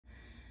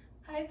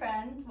Hi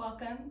friends,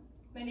 welcome.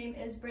 My name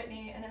is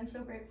Brittany and I'm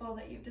so grateful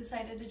that you've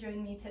decided to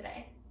join me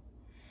today.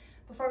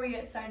 Before we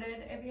get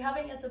started, if you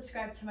haven't yet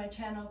subscribed to my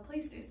channel,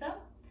 please do so.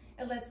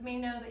 It lets me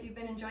know that you've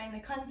been enjoying the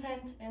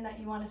content and that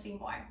you want to see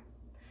more.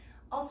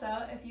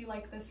 Also, if you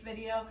like this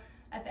video,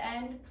 at the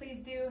end, please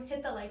do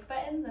hit the like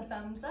button, the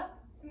thumbs up,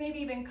 maybe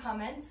even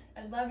comment.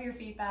 I love your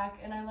feedback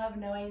and I love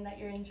knowing that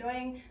you're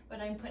enjoying what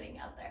I'm putting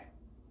out there.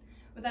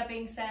 With that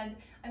being said,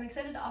 I'm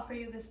excited to offer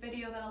you this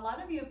video that a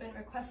lot of you have been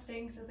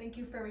requesting, so thank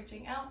you for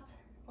reaching out.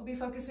 We'll be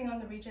focusing on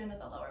the region of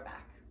the lower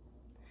back.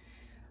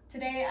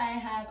 Today I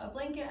have a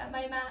blanket at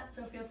my mat,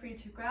 so feel free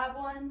to grab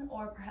one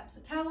or perhaps a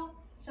towel,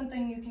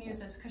 something you can use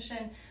as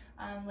cushion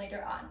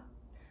later on.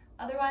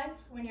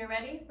 Otherwise, when you're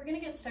ready, we're going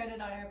to get started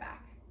on our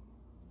back.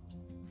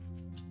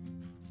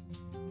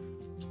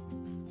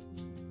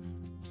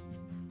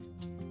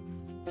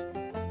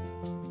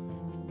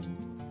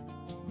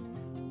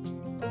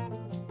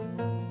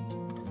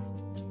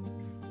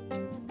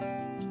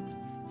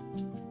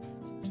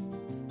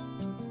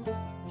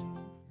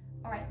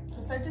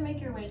 Start to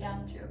make your way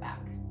down to your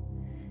back.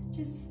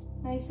 Just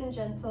nice and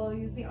gentle.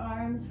 Use the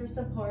arms for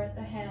support,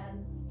 the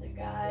hands to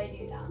guide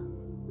you down.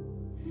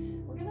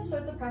 We're going to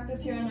start the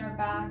practice here on our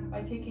back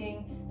by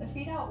taking the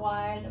feet out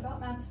wide, about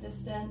mat's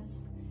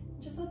distance.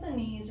 Just let the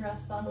knees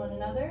rest on one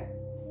another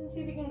and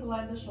see if you can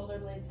glide the shoulder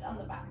blades down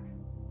the back.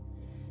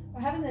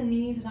 By having the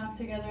knees knocked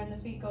together and the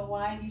feet go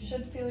wide, you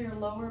should feel your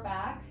lower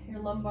back, your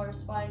lumbar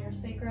spine, your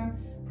sacrum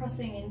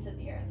pressing into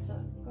the earth. So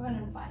go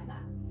ahead and find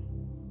that.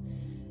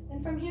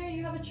 And from here,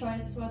 you have a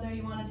choice whether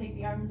you want to take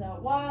the arms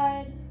out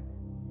wide.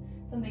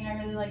 Something I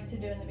really like to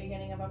do in the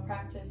beginning of a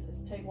practice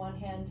is take one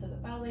hand to the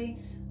belly,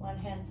 one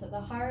hand to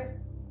the heart,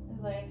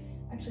 as I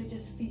actually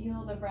just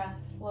feel the breath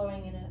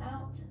flowing in and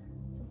out.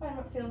 So find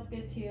what feels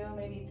good to you,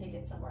 maybe take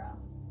it somewhere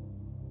else.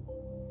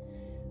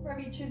 Wherever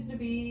you choose to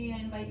be, I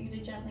invite you to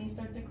gently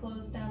start to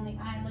close down the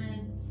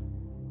eyelids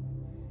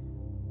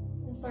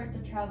and start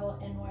to travel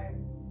inward.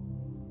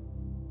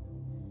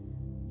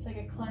 It's like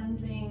a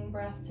cleansing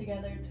breath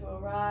together to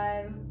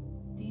arrive.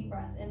 Deep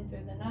breath in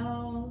through the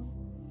nose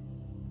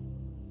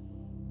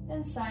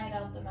and sigh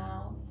out the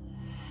mouth.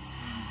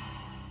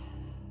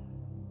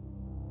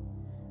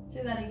 Let's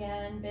do that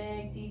again.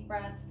 Big deep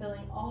breath,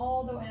 filling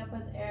all the way up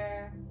with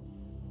air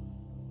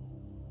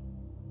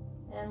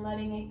and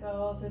letting it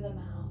go through the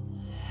mouth.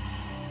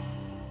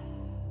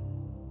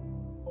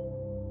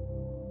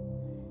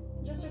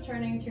 Just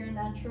returning to your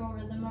natural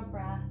rhythm of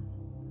breath.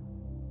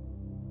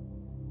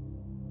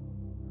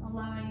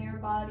 Allowing your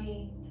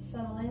body to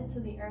settle into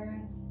the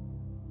earth.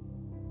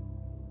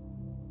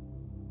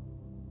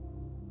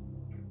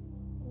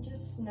 And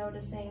just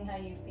noticing how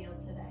you feel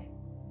today.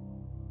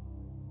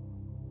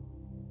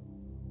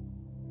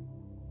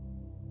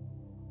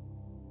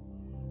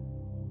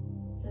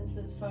 Since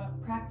this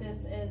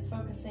practice is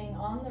focusing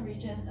on the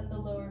region of the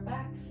lower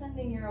back,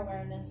 sending your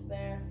awareness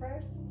there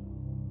first.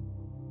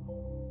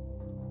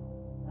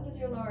 How does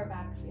your lower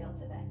back feel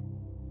today?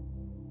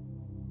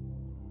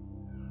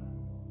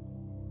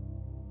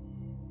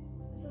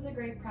 This is a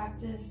great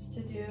practice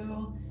to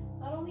do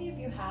not only if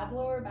you have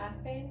lower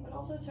back pain, but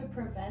also to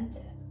prevent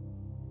it.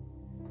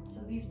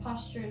 So these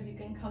postures you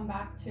can come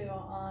back to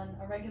on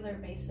a regular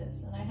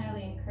basis, and I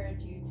highly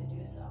encourage you to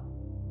do so.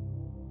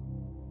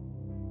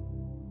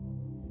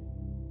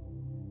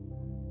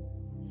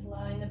 Just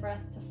allowing the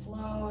breath to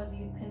flow as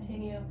you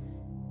continue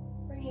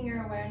bringing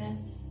your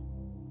awareness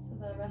to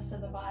the rest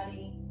of the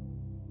body.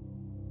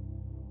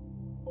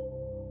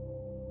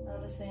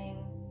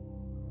 Noticing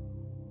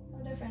how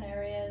different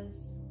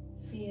areas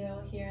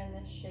feel here in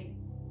this shape.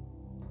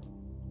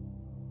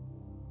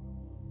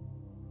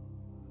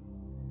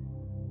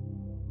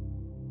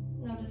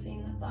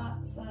 Noticing the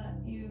thoughts that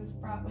you've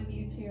brought with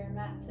you to your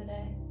mat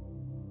today.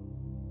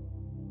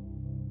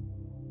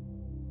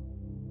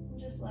 And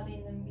just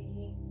letting them be.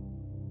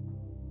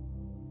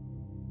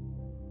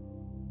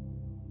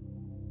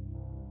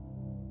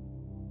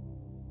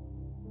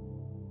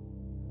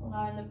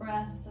 Allowing the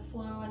breath to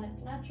flow in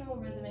its natural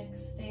rhythmic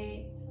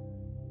state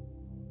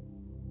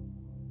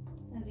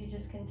as you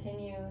just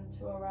continue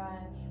to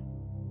arrive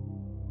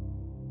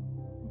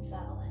and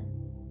settle in.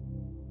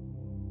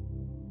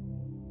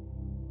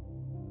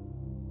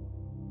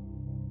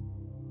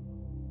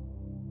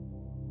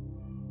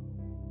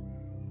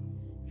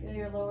 Feel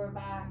your lower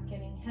back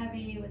getting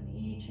heavy with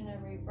each and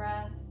every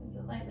breath as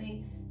it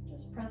lightly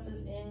just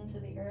presses into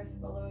the earth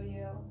below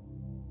you,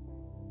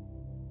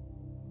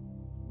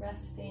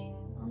 resting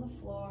on the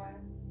floor.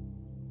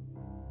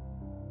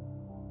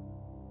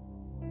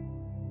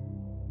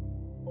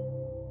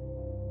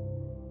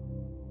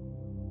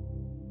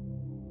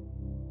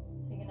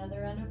 Take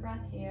another round of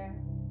breath here.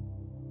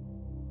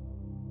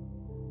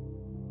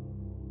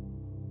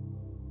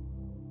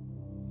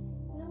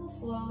 And then we'll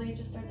slowly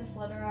just start to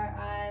flutter our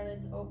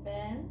eyelids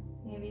open,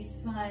 maybe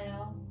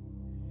smile.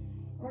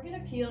 We're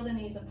going to peel the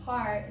knees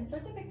apart and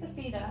start to pick the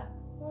feet up.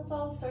 Let's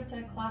all start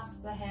to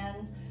clasp the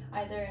hands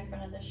either in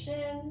front of the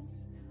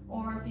shins,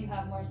 or if you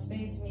have more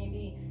space,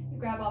 maybe you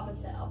grab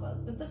opposite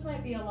elbows, but this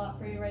might be a lot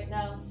for you right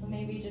now, so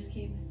maybe just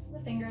keep the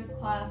fingers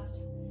clasped,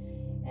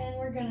 and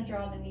we're gonna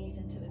draw the knees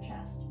into the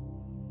chest.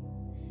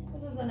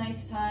 This is a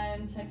nice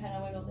time to kind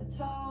of wiggle the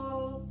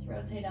toes,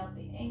 rotate out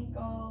the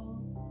ankles.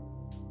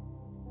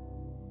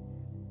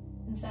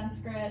 In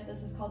Sanskrit,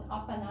 this is called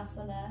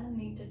apanasana,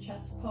 knee to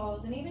chest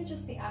pose, and even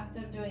just the act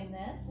of doing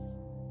this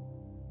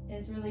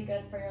is really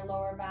good for your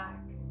lower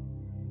back.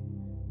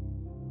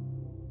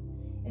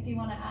 If you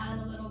want to add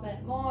a little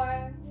bit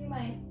more, you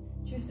might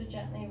choose to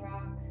gently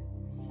rock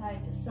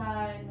side to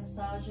side,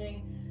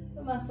 massaging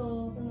the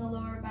muscles in the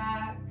lower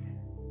back,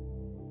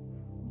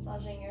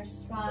 massaging your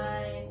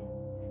spine,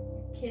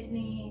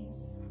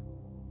 kidneys.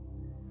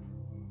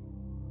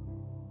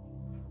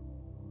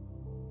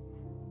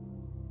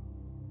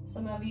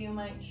 Some of you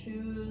might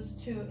choose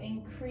to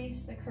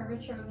increase the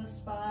curvature of the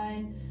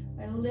spine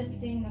by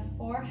lifting the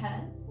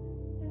forehead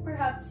and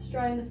perhaps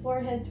drawing the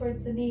forehead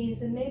towards the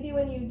knees. And maybe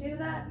when you do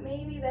that,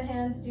 maybe the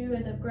hands do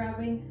end up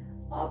grabbing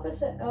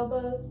opposite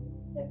elbows,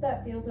 if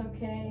that feels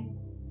okay.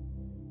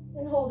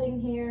 And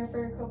holding here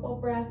for a couple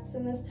breaths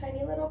in this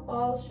tiny little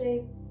ball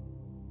shape.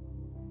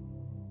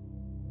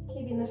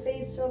 Keeping the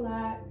face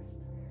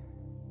relaxed,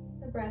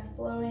 the breath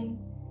flowing.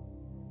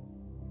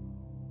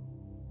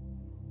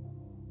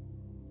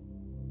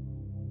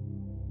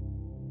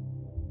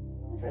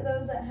 For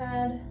those that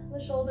had the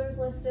shoulders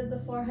lifted,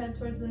 the forehead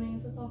towards the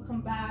knees, let's all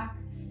come back.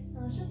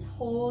 And let's just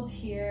hold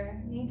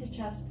here, knee to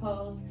chest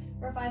pose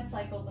for 5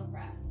 cycles of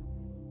breath.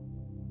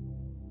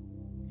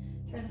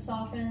 Try to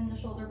soften the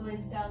shoulder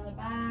blades down the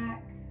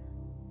back.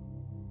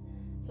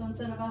 So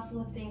instead of us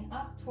lifting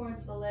up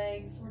towards the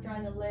legs, we're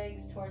drawing the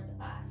legs towards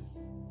us.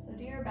 So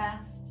do your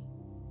best.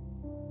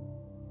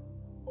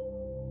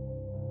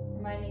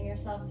 Reminding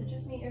yourself to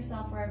just meet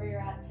yourself wherever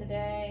you're at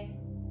today.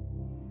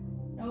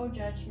 No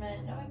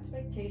judgment, no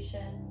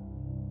expectation.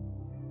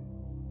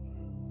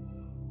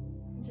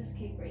 Just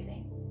keep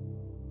breathing.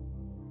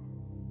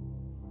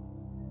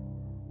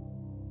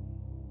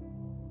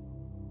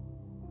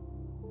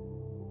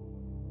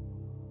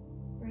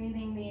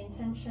 Breathing the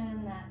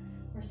intention that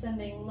we're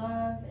sending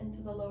love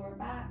into the lower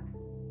back.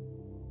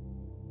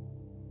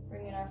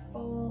 Bringing our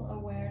full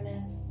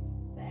awareness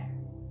there.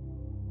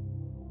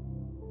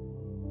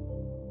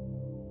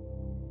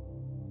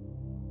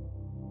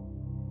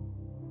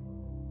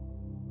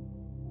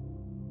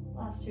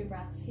 Last 2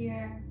 breaths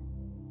here.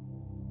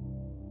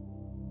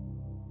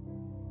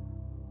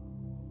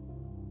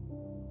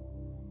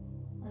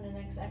 On the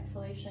next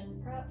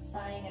exhalation, perhaps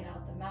sighing it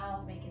out the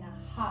mouth, making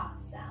a ha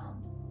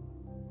sound.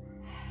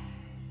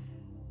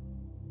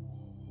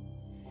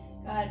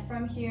 Good.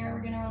 From here,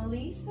 we're going to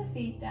release the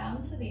feet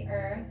down to the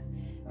earth.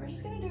 We're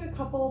just going to do a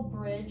couple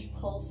bridge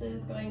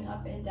pulses going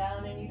up and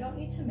down, and you don't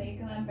need to make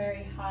them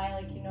very high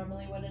like you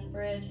normally would in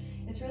bridge.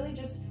 It's really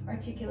just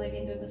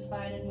articulating through the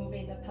spine and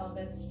moving the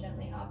pelvis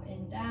gently up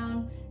and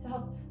down to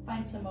help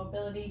find some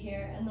mobility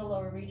here in the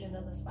lower region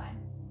of the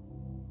spine.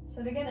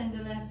 So to get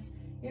into this,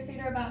 your feet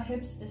are about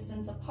hips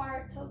distance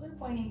apart, toes are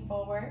pointing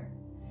forward.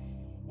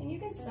 And you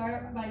can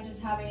start by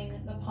just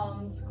having the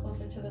palms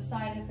closer to the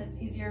side. If it's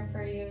easier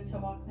for you to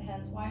walk the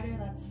hands wider,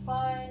 that's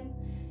fine.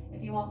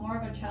 If you want more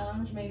of a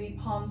challenge, maybe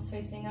palms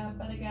facing up,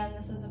 but again,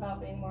 this is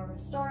about being more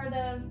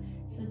restorative,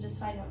 so just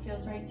find what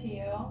feels right to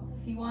you.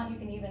 If you want, you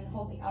can even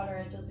hold the outer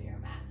edges of your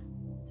mat.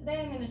 Today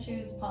I'm going to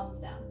choose palms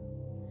down.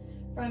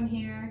 From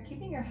here,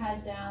 keeping your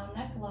head down,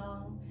 neck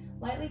long,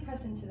 lightly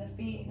press into the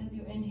feet, and as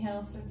you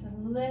inhale, start to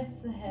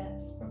lift the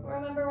hips. But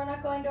remember, we're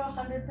not going to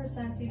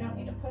 100%, so you don't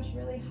need to push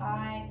really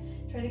high.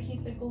 Try to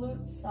keep the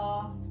glutes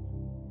soft.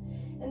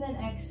 And then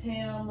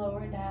exhale,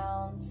 lower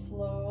down,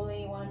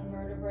 slowly, 1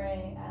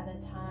 vertebrae at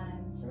a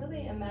time. So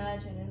really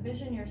imagine,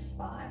 envision your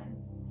spine,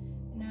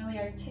 and really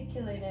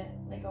articulate it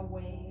like a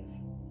wave.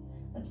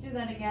 Let's do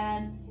that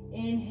again.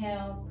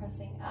 Inhale,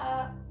 pressing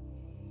up.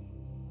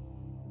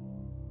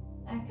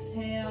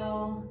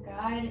 Exhale,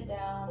 guide it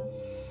down.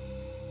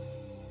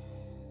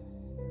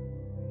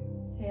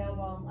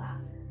 Tailbone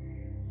last.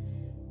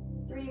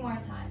 3 more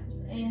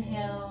times.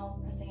 Inhale,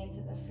 pressing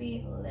into the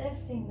feet,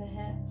 lifting the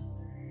hips.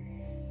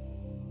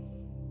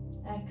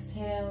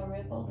 Exhale,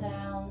 ripple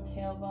down,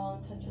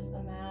 tailbone touches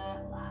the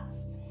mat,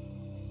 last.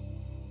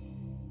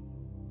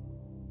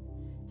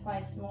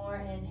 Twice more,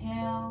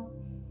 inhale.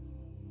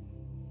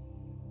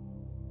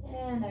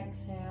 And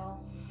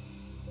exhale,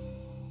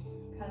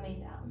 coming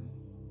down.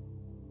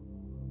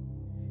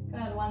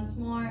 Good, once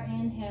more,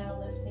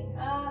 inhale, lifting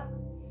up.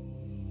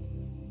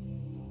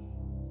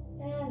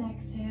 And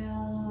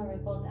exhale,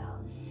 ripple down.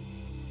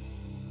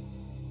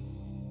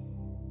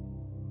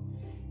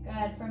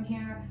 Good, from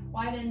here,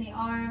 widen the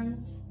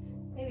arms,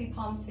 maybe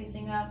palms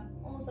facing up,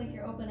 almost like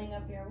you're opening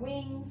up your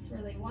wings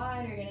really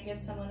wide. You're gonna give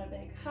someone a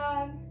big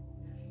hug.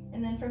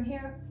 And then from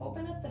here,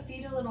 open up the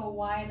feet a little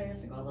wider,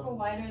 so go a little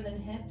wider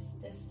than hips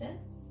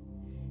distance.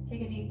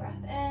 Take a deep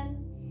breath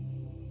in.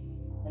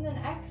 And then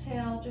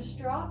exhale, just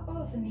drop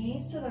both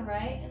knees to the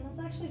right, and let's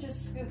actually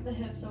just scoop the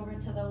hips over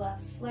to the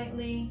left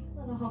slightly.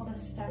 That'll help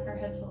us stack our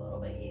hips a little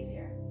bit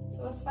easier.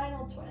 So a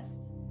spinal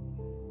twist.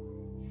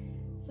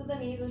 So the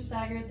knees are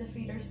staggered, the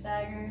feet are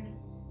staggered.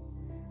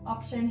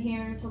 Option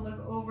here to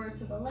look over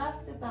to the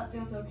left if that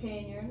feels okay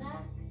in your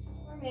neck.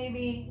 Or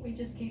maybe we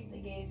just keep the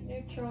gaze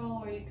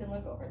neutral, or you can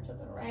look over to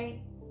the right.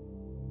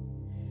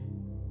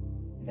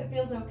 If it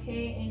feels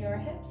okay in your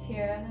hips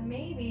here, then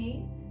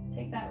maybe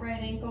take that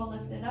right ankle,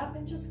 lift it up,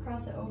 and just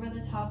cross it over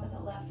the top of the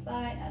left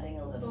thigh, adding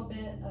a little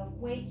bit of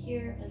weight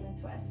here in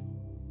the twist.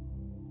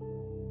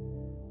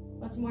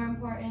 What's more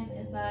important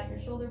is that your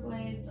shoulder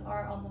blades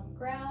are on the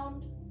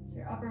ground, so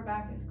your upper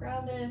back is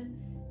grounded,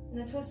 and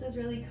the twist is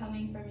really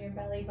coming from your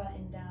belly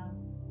button down.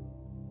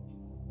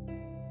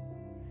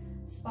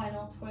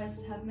 Spinal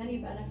twists have many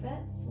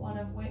benefits, one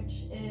of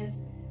which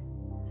is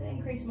to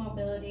increase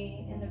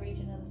mobility in the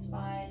region of the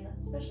spine,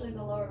 especially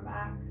the lower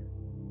back.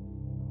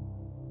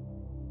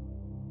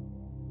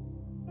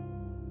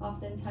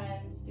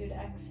 Oftentimes, due to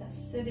excess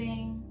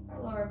sitting,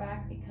 our lower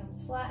back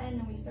becomes flattened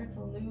and we start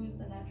to lose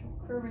the natural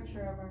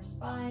curvature of our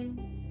spine,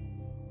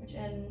 which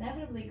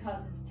inevitably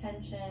causes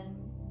tension,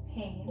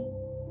 pain.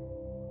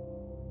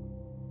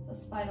 So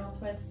spinal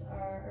twists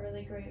are a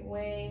really great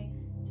way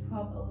to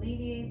help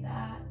alleviate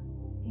that,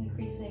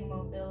 increasing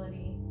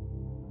mobility.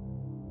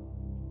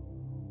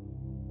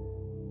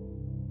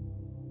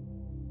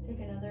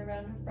 Take another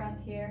round of breath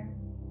here.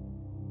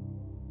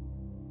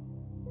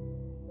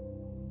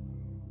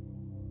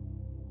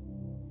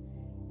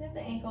 And if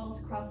the ankle is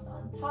crossed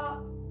on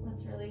top,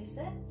 let's release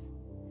it.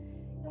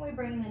 And we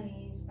bring the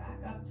knees back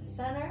up to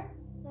center.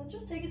 Let's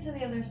just take it to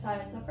the other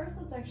side. So first,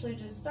 let's actually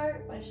just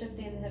start by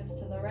shifting the hips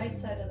to the right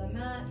side of the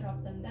mat,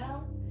 drop them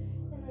down,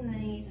 and then the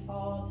knees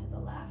fall to the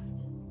left.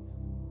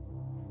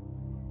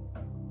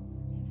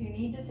 If you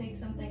need to take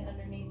something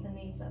underneath the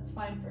knees, that's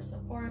fine for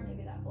support,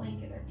 maybe that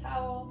blanket or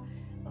towel.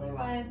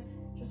 Otherwise,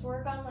 just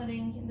work on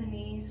letting the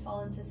knees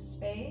fall into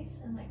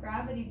space and let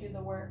gravity do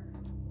the work.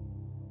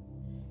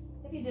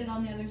 If you did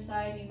on the other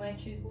side, you might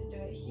choose to do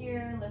it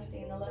here,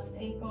 lifting the left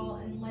ankle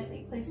and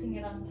lightly placing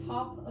it on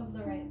top of the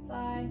right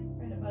thigh,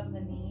 right above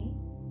the knee.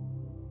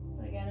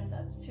 But again, if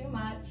that's too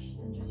much,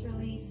 then just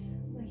release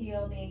the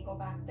heel, the ankle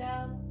back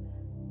down.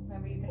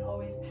 Remember, you can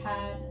always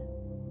pad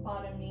the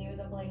bottom knee with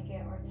a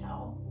blanket or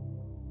towel.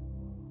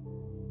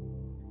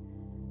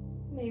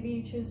 Maybe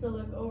you choose to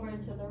look over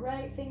to the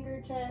right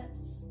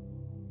fingertips.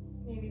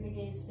 Maybe the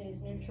gaze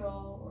stays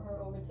neutral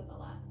or over to the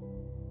left.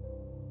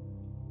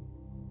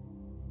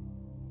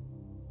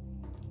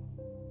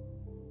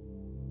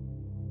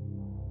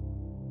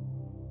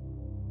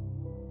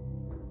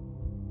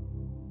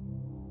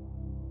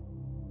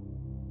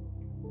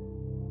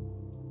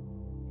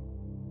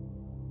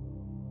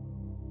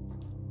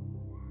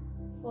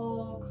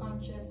 Full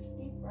conscious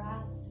deep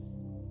breaths.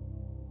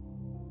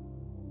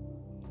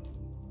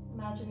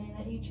 Imagining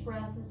that each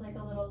breath is like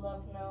a little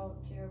love note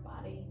to your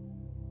body.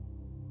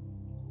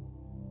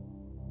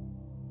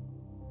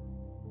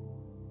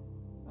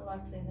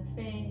 Relaxing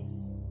the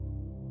face,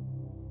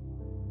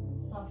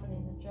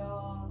 softening the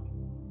jaw.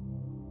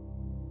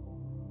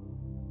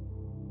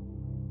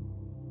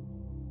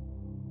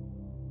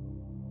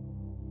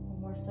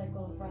 One more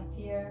cycle of breath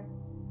here.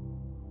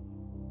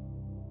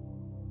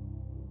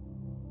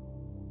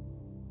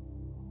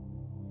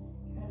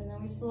 And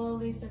then we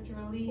slowly start to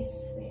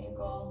release the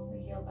ankle,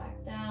 the heel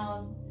back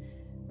down.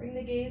 Bring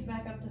the gaze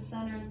back up to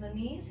center as the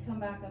knees come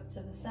back up to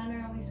the center,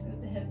 and we scoot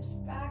the hips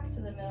back to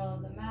the middle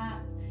of the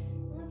mat.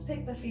 And let's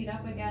pick the feet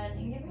up again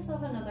and give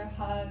yourself another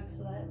hug,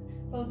 so that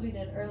pose we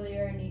did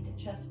earlier, knee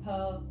to chest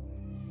pose.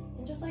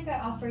 And just like I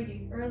offered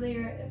you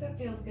earlier, if it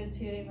feels good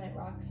to you, you might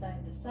rock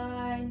side to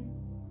side.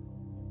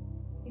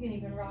 You can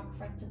even rock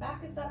front to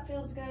back if that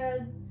feels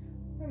good.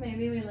 Or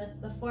maybe we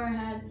lift the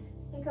forehead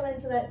and come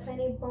into that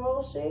tiny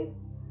ball shape.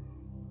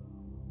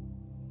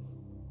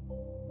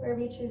 Wherever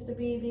you choose to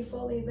be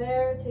fully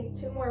there. Take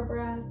 2 more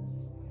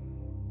breaths.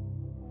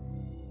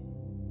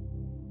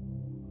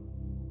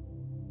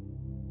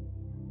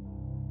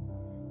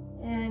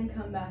 And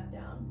come back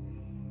down.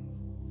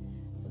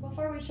 So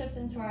before we shift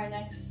into our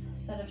next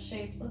set of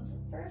shapes, let's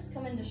first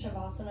come into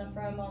Shavasana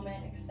for a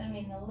moment,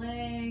 extending the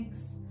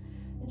legs.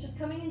 And just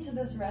coming into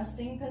this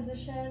resting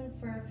position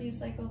for a few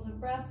cycles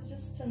of breath,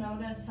 just to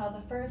notice how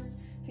the first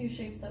few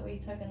shapes that we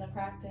took in the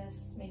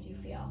practice made you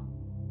feel.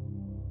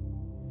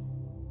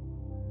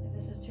 If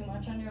this is too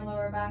much on your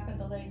lower back with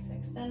the legs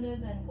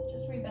extended, then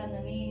just rebend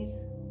the knees.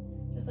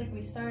 Just like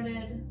we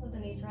started, let the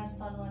knees rest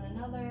on one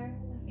another,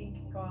 the feet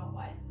can go out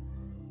wide.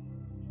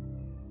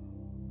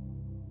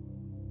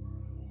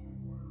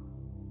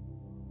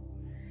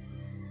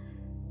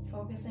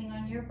 Focusing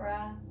on your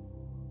breath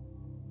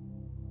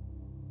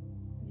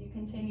as you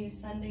continue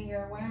sending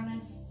your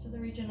awareness to the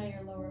region of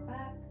your lower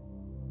back.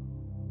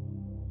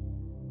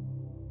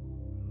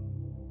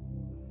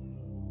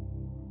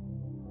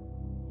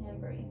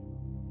 And breathe.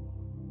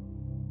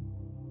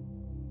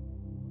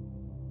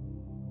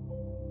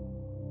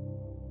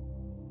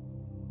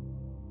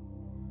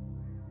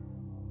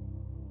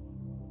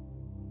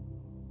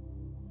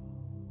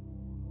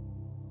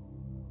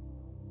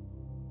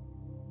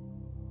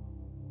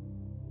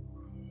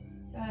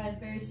 Good,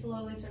 very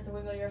slowly start to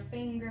wiggle your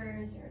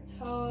fingers, your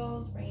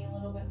toes, bringing a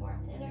little bit more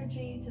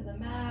energy to the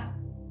mat.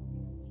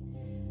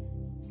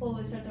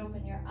 Slowly start to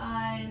open your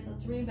eyes.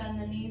 Let's rebend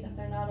the knees if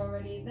they're not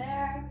already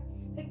there.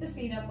 Pick the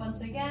feet up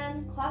once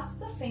again. Clasp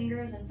the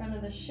fingers in front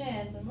of the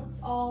shins, and let's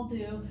all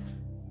do.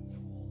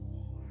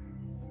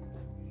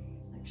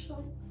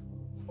 Actually,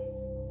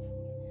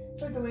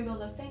 start to wiggle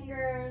the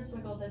fingers,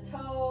 wiggle the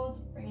toes,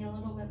 bringing a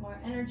little bit more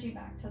energy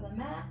back to the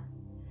mat.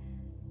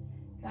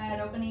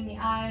 Good, opening the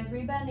eyes,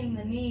 rebending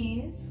the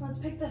knees. Let's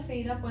pick the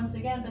feet up once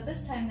again, but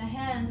this time the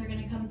hands are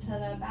going to come to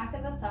the back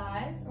of the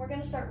thighs. We're going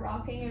to start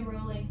rocking and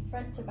rolling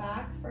front to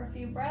back for a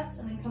few breaths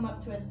and then come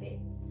up to a seat.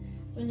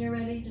 So when you're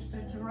ready, just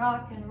start to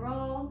rock and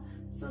roll.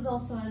 This is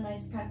also a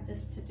nice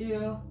practice to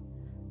do.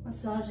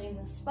 Massaging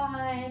the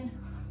spine.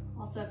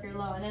 Also, if you're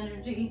low on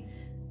energy,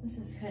 this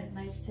is kind of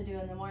nice to do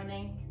in the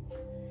morning.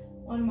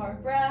 One more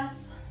breath.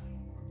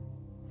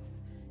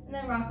 And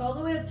then rock all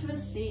the way up to a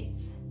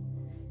seat.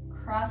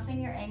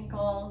 Crossing your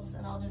ankles,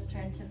 and I'll just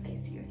turn to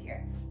face you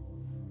here.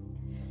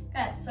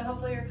 Good, so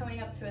hopefully you're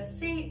coming up to a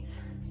seat,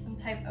 some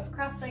type of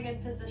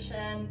cross-legged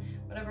position,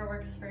 whatever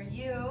works for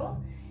you.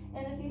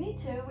 And if you need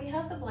to, we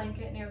have the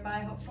blanket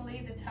nearby,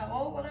 hopefully the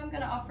towel. What I'm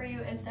gonna offer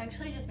you is to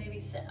actually just maybe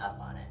sit up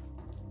on it.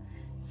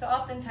 So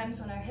oftentimes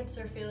when our hips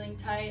are feeling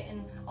tight,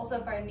 and also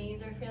if our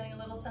knees are feeling a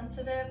little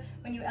sensitive,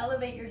 when you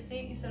elevate your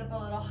seat, you sit up a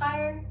little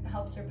higher, it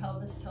helps your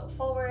pelvis tilt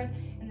forward,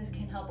 and this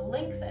can help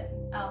lengthen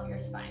out your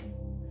spine.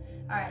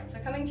 All right, so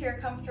coming to your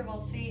comfortable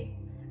seat,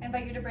 I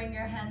invite you to bring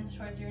your hands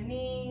towards your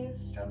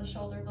knees, draw the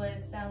shoulder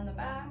blades down the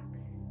back,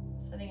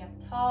 sitting up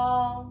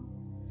tall.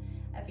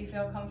 If you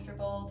feel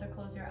comfortable to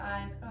close your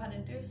eyes, go ahead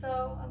and do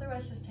so.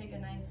 Otherwise, just take a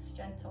nice,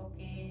 gentle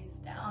gaze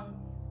down.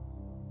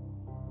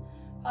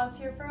 Pause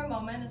here for a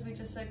moment as we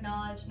just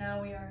acknowledge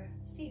now we are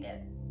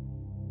seated.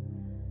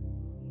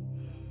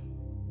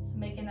 So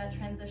making that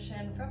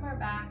transition from our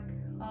back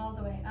all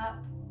the way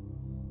up,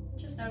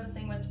 just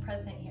noticing what's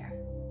present here.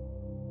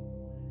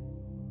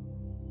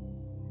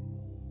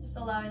 Just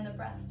allowing the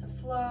breath to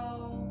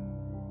flow.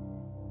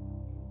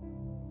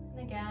 And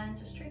again,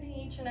 just treating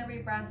each and every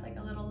breath like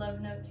a little love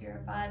note to your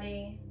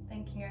body,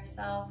 thanking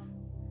yourself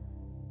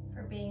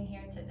for being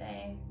here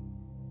today,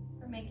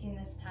 for making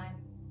this time.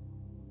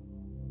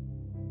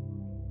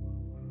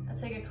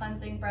 Let's take a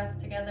cleansing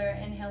breath together.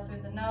 Inhale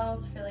through the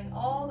nose, filling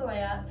all the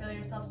way up. Feel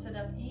yourself sit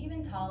up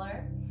even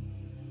taller.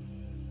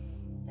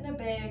 And a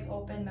big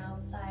open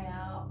mouth sigh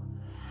out.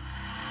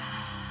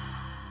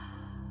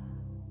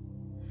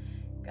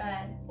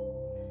 Good.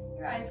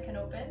 Your eyes can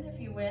open if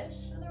you wish,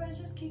 otherwise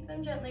just keep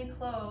them gently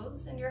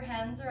closed and your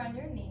hands are on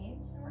your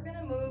knees. And we're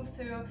gonna move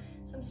through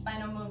some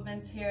spinal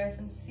movements here,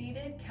 some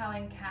seated cow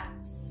and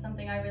cats,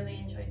 something I really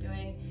enjoy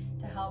doing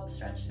to help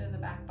stretch through the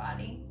back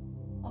body.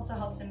 Also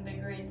helps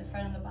invigorate the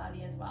front of the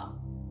body as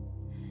well.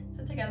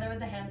 So together with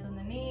the hands on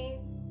the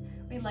knees,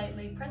 we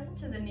lightly press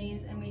into the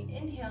knees and we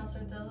inhale,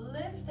 start to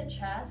lift the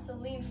chest, so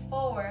lean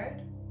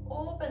forward,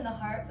 open the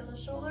heart, feel the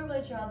shoulder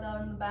blades draw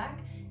down the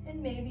back, and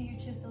maybe you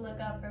choose to look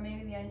up or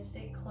maybe the eyes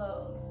stay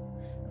closed.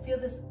 But feel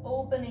this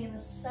opening in the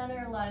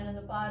center line of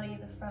the body,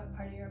 the front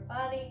part of your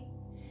body.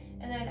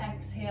 And then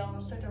exhale,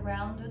 we'll start to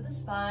round through the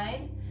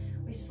spine.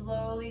 We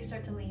slowly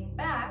start to lean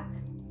back.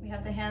 We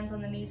have the hands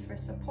on the knees for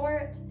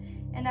support.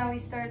 And now we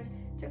start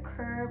to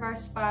curve our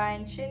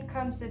spine, chin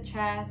comes to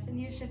chest, and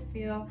you should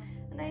feel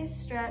a nice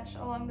stretch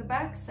along the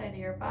back side of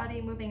your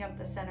body, moving up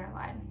the center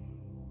line.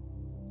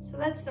 So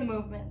that's the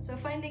movement. So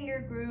finding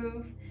your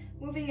groove,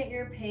 moving at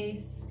your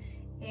pace.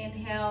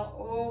 Inhale,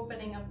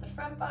 opening up the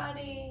front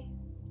body,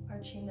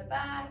 arching the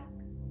back.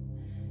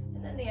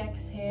 And then the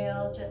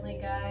exhale gently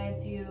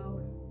guides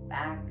you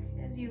back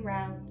as you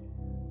round.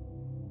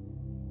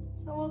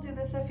 So we'll do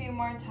this a few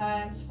more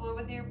times. Flow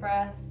with your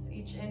breath.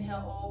 Each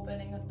inhale,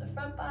 opening up the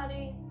front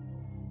body.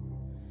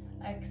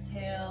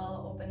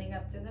 Exhale, opening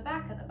up through the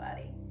back of the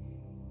body.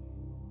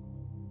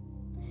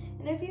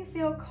 And if you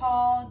feel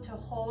called to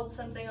hold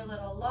something a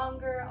little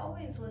longer,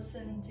 always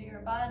listen to your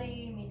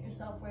body, meet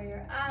yourself where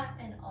you're at,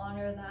 and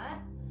honor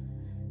that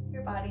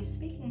your body's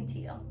speaking to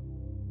you.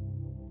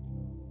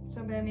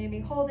 So by maybe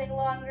holding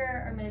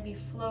longer or maybe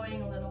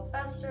flowing a little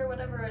faster,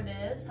 whatever it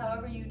is,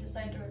 however you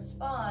decide to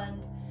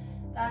respond,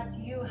 that's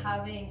you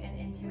having an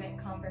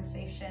intimate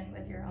conversation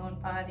with your own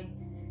body.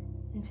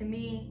 And to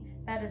me,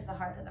 that is the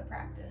heart of the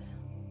practice.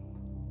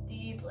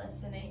 Deep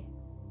listening.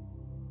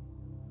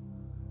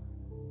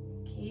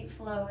 Keep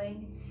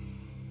flowing.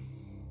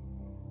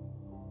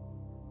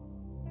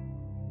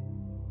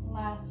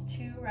 Last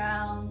 2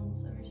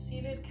 rounds of your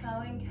seated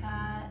cow and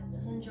cat,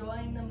 just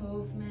enjoying the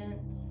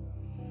movement.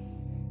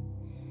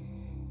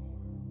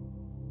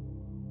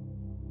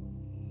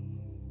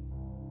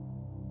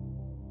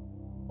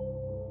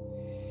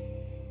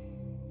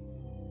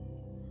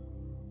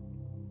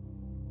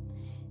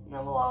 And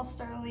then we'll all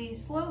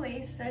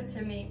slowly start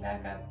to meet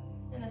back up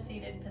in a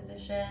seated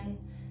position.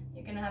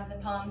 You can have the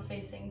palms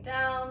facing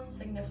down,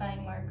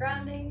 signifying more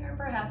grounding, or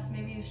perhaps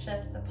maybe you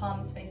shift the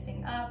palms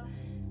facing up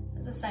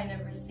as a sign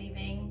of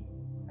receiving,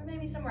 or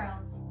maybe somewhere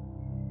else.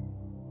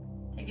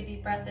 Take a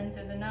deep breath in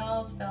through the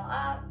nose, fill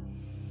up.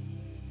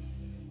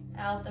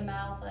 Out the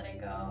mouth, let it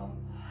go.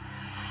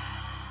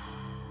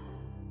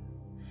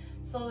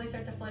 Slowly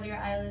start to flutter your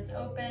eyelids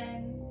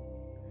open.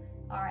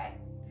 All right,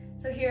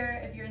 so here,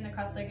 if you're in the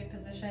cross-legged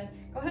position,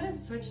 go ahead and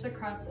switch the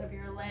cross of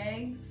your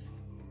legs.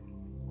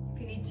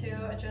 If you need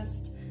to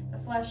adjust the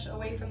flesh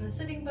away from the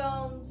sitting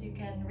bones, you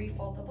can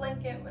refold the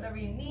blanket, whatever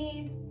you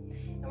need.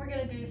 And we're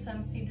gonna do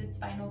some seated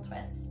spinal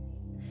twists.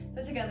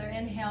 So together,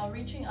 inhale,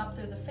 reaching up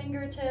through the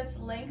fingertips,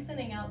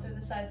 lengthening out through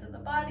the sides of the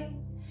body.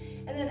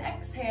 And then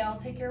exhale,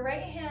 take your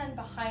right hand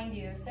behind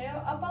you. Stay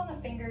up on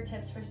the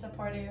fingertips for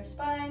support of your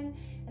spine.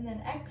 And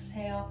then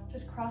exhale,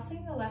 just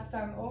crossing the left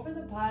arm over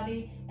the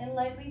body and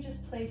lightly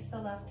just place the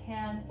left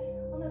hand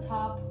on the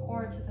top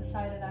or to the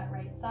side of that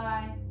right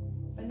thigh,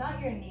 but not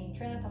your knee.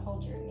 Try not to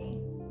hold your knee.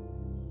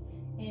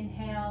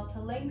 Inhale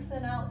to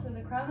lengthen out through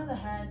the crown of the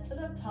head, sit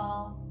up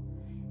tall.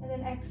 And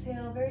then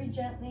exhale, very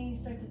gently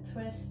start to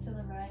twist to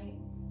the right.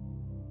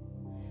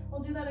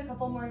 We'll do that a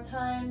couple more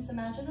times.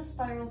 Imagine a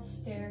spiral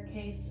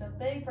staircase. So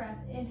big breath,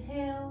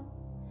 inhale.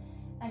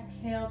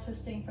 Exhale,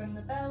 twisting from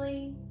the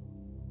belly.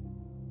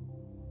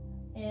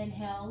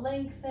 Inhale,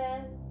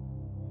 lengthen.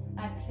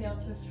 Exhale,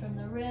 twist from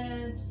the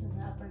ribs and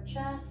the upper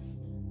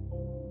chest.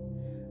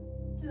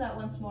 Do that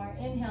once more.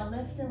 Inhale,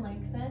 lift and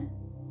lengthen.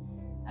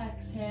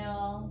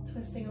 Exhale,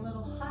 twisting a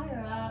little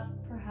higher up.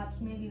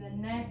 Perhaps maybe the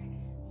neck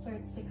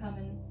starts to come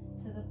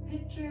into the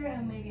picture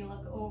and maybe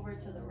look over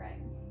to the right.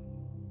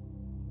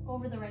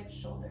 Over the right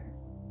shoulder,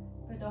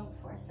 but don't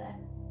force it.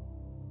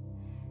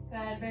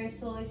 Good, very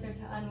slowly start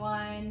to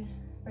unwind,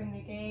 bring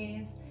the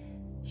gaze,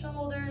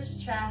 shoulders,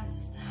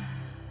 chest,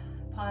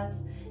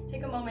 pause,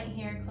 take a moment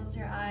here, close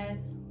your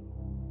eyes.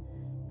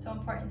 It's so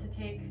important to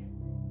take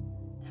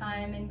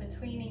time in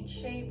between each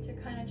shape to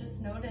kind of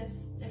just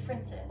notice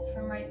differences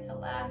from right to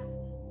left,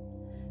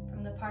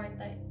 from the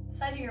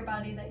side of your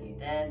body that you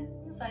did,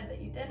 the side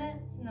that you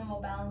didn't, and then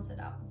we'll balance it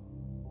out.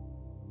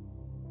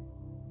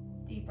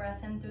 Deep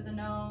breath in through the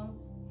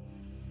nose,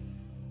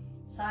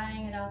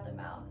 sighing it out the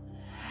mouth.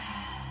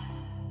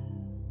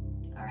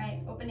 All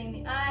right, opening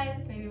the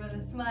eyes, maybe with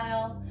a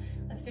smile.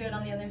 Let's do it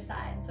on the other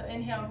side. So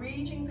inhale,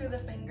 reaching through the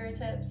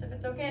fingertips. If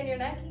it's okay on your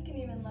neck, you can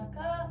even look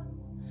up.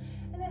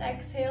 And then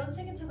exhale,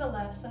 take it to the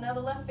left. So now the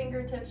left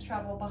fingertips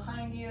travel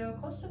behind you,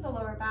 close to the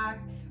lower back.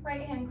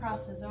 Right hand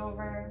crosses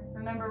over.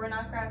 Remember, we're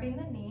not grabbing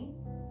the knee.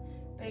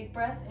 Big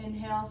breath,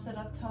 inhale, sit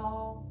up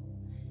tall.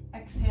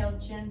 Exhale,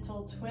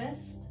 gentle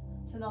twist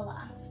to the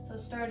left. So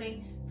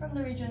starting from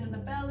the region of the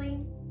belly,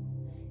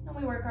 and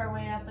we work our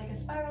way up like a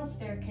spiral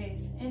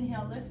staircase.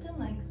 Inhale, lift and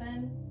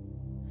lengthen.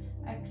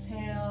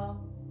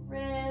 Exhale,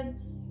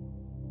 ribs.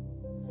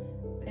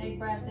 Big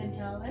breath,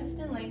 inhale, lift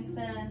and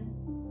lengthen.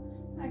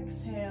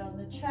 Exhale,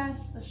 the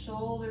chest, the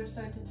shoulders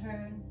start to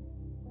turn.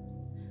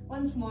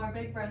 Once more,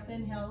 big breath,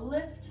 inhale,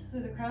 lift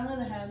through the crown of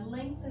the head,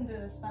 lengthen through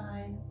the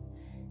spine.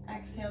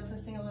 Exhale,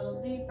 twisting a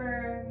little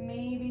deeper,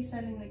 maybe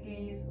sending the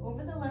gaze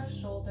over the left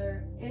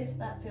shoulder if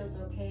that feels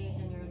okay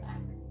in your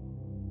neck.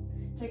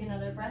 Take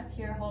another breath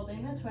here,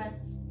 holding the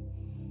twist.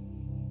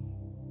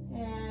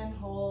 And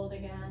hold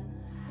again.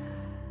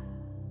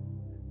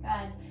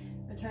 Good.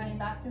 Returning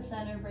back to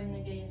center, bring the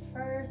gaze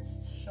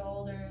first,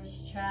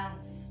 shoulders,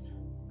 chest,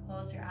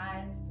 close your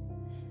eyes.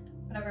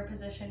 Whatever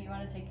position you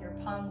want to take your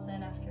palms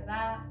in after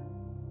that.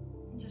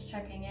 Just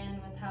checking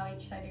in with how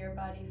each side of your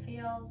body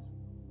feels.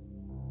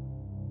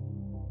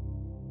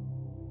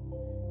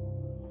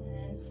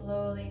 And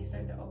slowly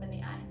start to open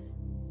the eyes.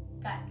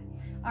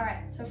 Good. All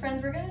right, so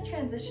friends, we're going to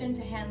transition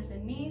to hands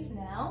and knees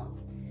now.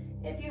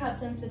 If you have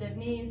sensitive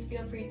knees,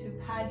 feel free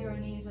to pad your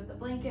knees with the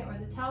blanket or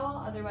the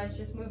towel. Otherwise,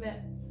 just move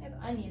it. I have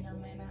onion on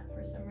my mat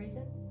for some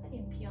reason.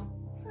 Onion peel.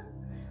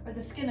 Or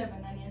the skin of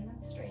an onion.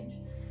 That's strange.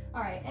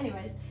 All right,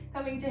 anyways,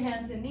 coming to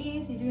hands and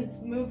knees, you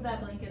just move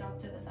that blanket off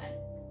to the side.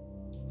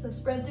 So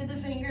spread through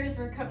the fingers.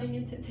 We're coming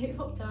into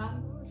tabletop.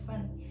 That was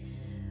funny.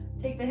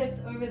 Take the hips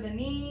over the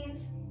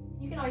knees.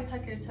 You can always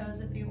tuck your toes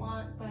if you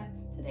want, but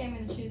today I'm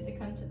going to choose to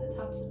come to the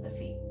tops of the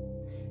feet.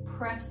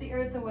 Press the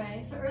earth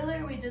away. So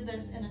earlier we did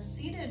this in a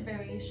seated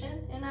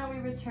variation, and now we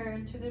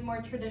return to the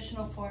more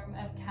traditional form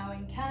of cow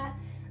and cat.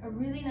 A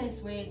really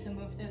nice way to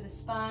move through the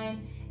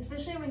spine,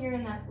 especially when you're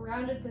in that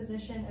rounded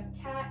position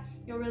of cat.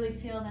 You'll really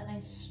feel that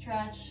nice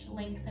stretch,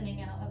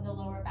 lengthening out of the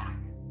lower back.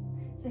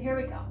 So here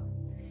we go.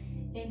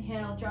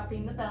 Inhale,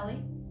 dropping the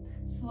belly.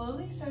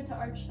 Slowly start to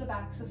arch the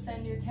back. So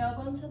send your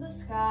tailbone to the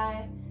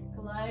sky.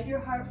 Glide your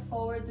heart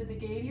forward through the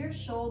gate of your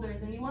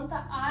shoulders, and you want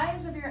the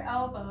eyes of your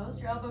elbow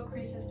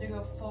creases to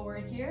go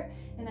forward here,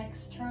 an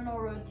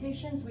external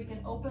rotation so we can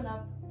open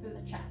up through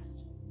the chest.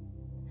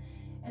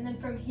 And then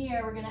from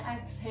here, we're gonna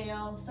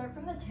exhale, start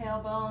from the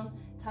tailbone,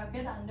 tuck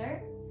it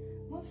under,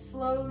 move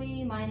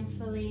slowly,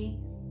 mindfully,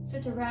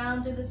 start to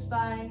round through the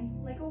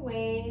spine like a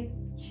wave,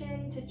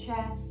 chin to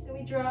chest, and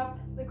we drop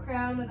the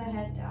crown of the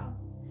head down.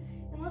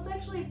 And let's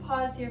actually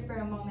pause here for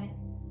a moment.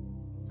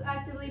 So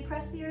actively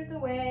press the earth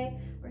away.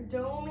 We're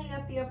doming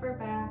up the upper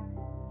back.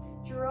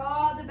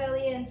 Draw the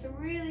belly in, so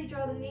really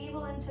draw the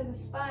navel into the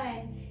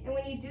spine. And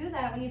when you do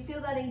that, when you feel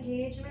that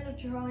engagement of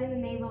drawing the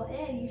navel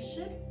in, you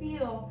should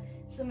feel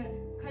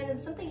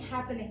something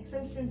happening,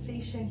 some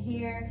sensation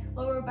here,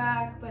 lower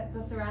back, but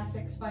the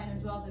thoracic spine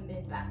as well, the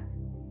mid back.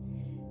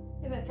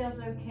 If it feels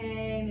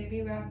okay,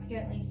 maybe rock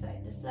gently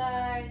side to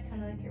side,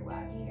 kind of like you're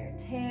wagging your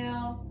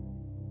tail,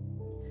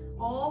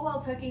 all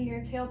while tucking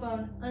your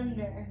tailbone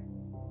under.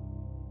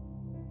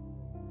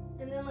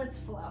 And then let's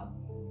flow.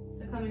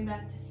 So coming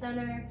back to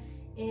center,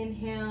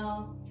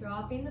 inhale,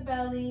 dropping the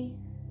belly,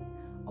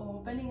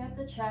 opening up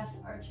the chest,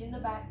 arching the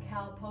back,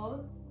 cow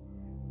pose.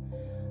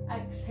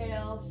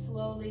 Exhale,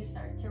 slowly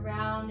start to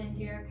round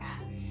into your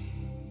cat.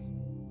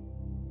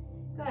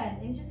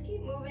 Good, and just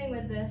keep moving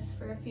with this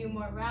for a few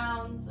more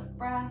rounds of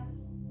breath.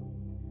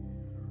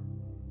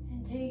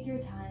 And take your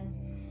time.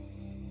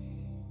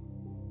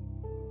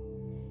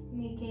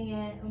 Making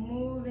it a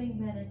moving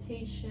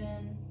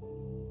meditation.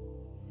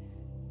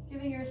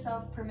 Giving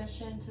yourself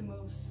permission to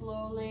move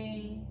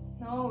slowly,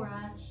 no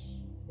rush.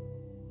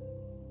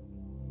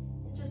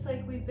 And just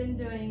like we've been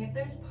doing, if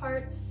there's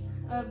parts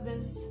of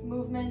this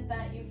movement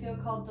that you feel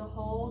called to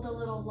hold a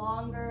little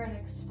longer and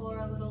explore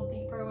a little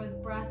deeper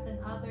with breath and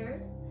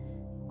others,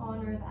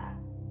 honor that.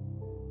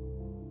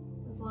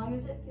 As long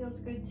as it feels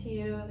good to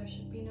you, there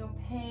should be no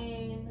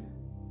pain.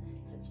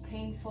 If it's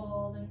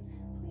painful, then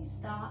please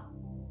stop.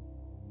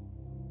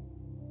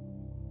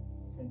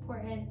 It's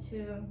important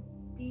to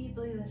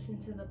deeply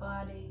listen to the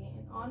body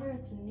and honor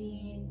its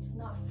needs,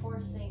 not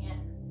forcing it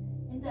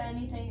into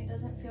anything it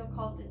doesn't feel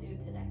called to do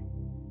today.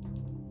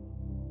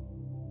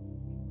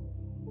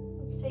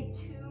 Let's take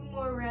 2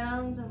 more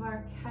rounds of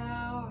our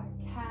cow or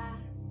cat.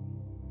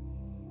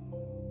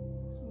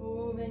 Just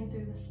moving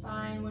through the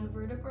spine, 1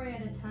 vertebrae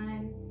at a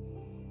time.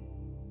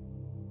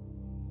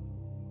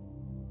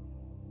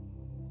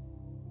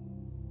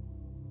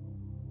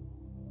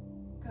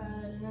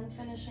 Good, and then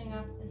finishing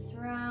up this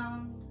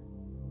round.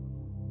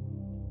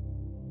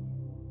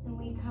 And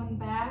we come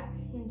back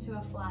into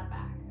a flat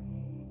back.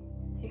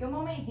 Take a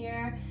moment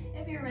here.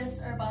 If your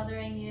wrists are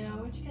bothering you,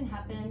 which can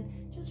happen,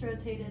 just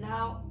rotate it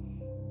out.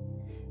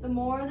 The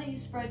more that you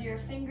spread your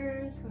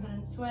fingers, go ahead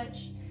and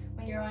switch.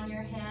 When you're on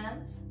your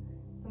hands,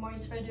 the more you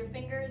spread your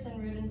fingers and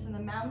root into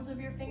the mounds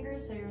of your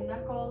fingers, so your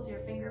knuckles,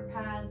 your finger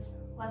pads,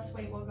 less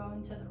weight will go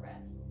into the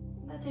wrist.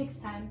 That takes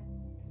time.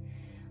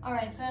 All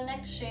right, so our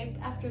next shape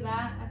after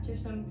that, after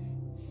some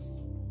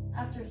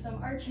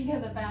arching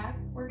of the back,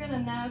 we're gonna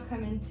now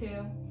come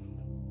into,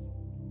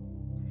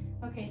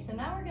 okay, so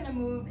now we're gonna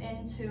move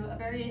into a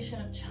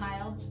variation of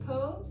child's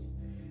pose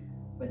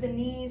with the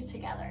knees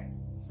together.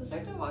 So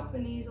start to walk the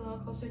knees a little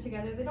closer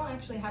together. They don't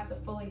actually have to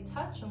fully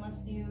touch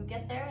unless you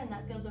get there and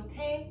that feels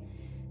okay.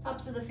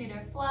 Tops of the feet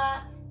are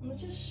flat. And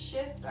let's just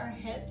shift our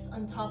hips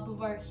on top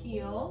of our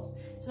heels.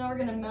 So now we're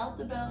gonna melt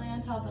the belly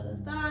on top of the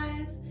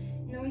thighs.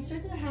 And then we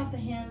start to have the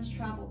hands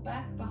travel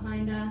back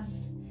behind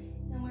us.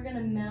 And we're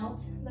gonna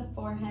melt the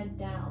forehead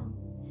down.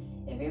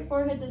 If your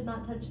forehead does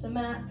not touch the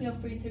mat, feel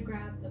free to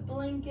grab the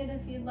blanket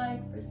if you'd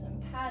like for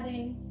some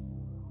padding.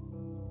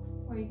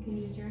 Or you can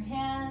use your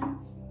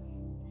hands.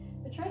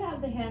 But try to have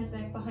the hands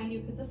back behind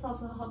you because this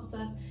also helps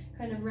us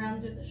kind of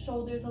round through the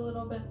shoulders a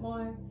little bit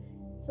more.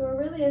 So we're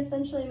really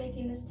essentially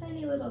making this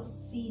tiny little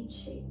seed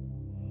shape.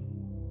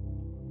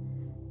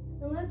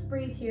 And let's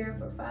breathe here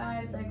for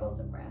 5 cycles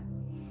of breath.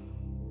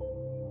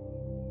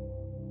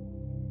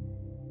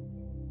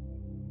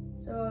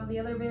 So the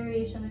other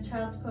variation of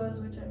child's pose,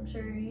 which I'm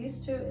sure you're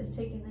used to, is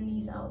taking the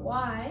knees out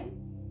wide.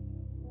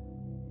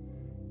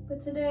 But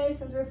today,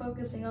 since we're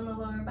focusing on the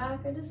lower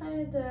back, I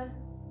decided to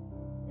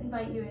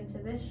invite you into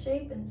this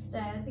shape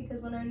instead,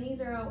 because when our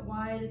knees are out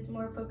wide, it's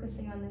more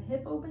focusing on the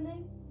hip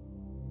opening,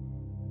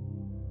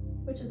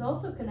 which is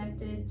also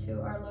connected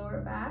to our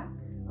lower back.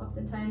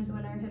 Oftentimes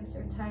when our hips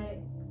are tight,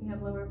 we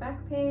have lower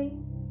back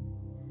pain.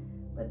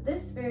 But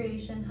this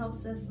variation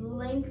helps us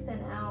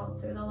lengthen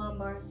out through the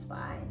lumbar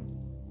spine.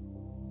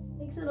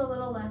 Makes it a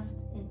little less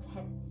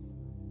intense.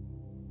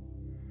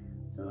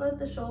 So let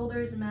the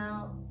shoulders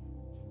melt,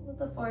 let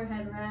the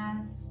forehead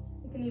rest.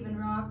 You can even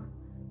rock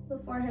the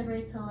forehead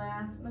right to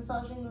left,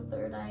 massaging the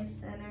third eye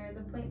center,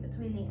 the point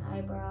between the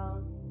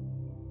eyebrows.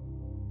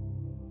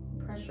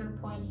 Pressure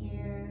point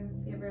here.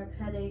 If you ever have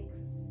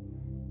headaches,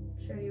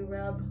 make sure you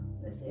rub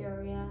this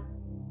area.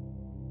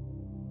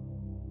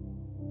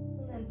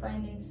 And then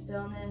finding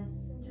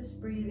stillness and just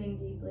breathing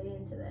deeply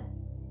into this.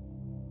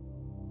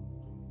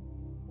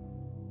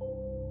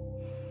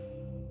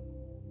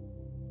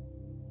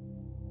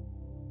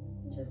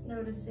 Just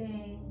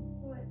noticing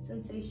what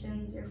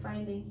sensations you're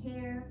finding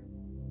here.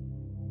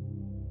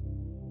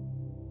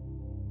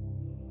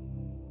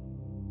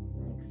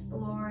 And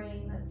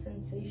exploring that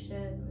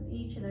sensation with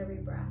each and every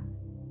breath.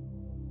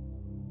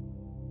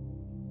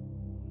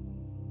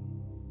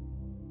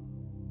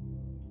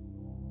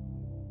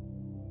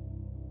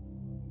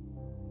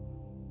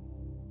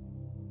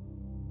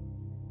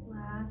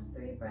 Last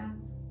 3 breaths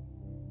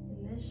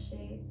in this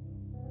shape,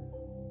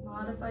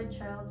 modified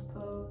child's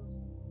pose.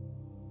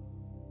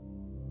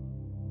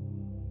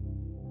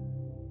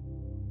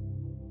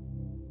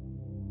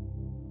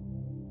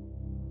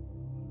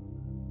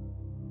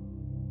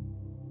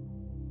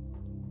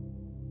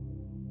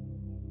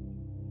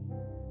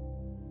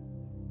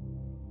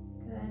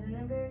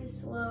 very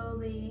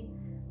slowly,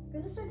 we're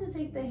going to start to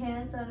take the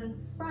hands out in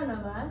front of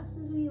us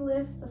as we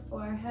lift the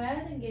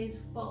forehead and gaze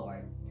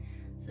forward.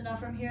 So now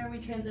from here, we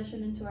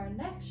transition into our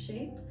next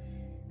shape,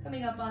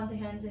 coming up onto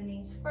hands and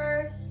knees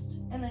first,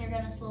 and then you're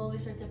going to slowly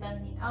start to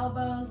bend the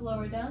elbows,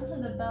 lower down to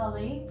the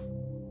belly,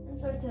 and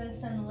start to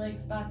send the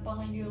legs back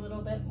behind you a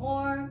little bit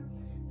more.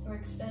 So we're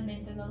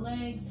extending through the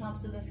legs,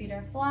 tops of the feet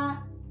are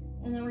flat,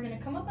 and then we're going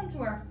to come up onto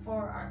our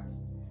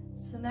forearms.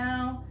 So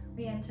now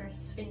we enter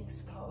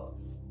Sphinx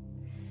pose.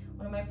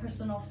 One of my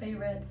personal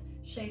favorite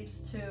shapes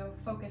to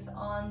focus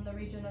on the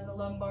region of the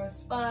lumbar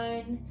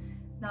spine.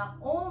 Not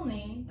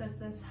only does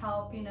this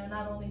help,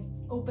 not only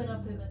open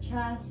up through the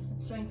chest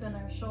and strengthen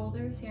our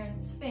shoulders here in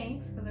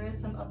Sphinx, because there is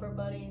some upper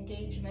body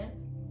engagement,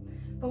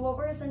 but what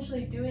we're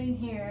essentially doing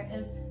here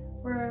is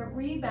we're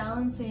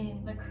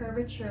rebalancing the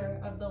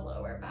curvature of the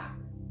lower back.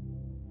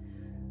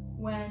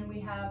 When we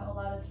have a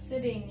lot of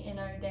sitting in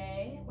our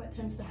day, what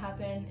tends to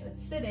happen with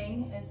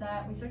sitting is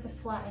that we start to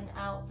flatten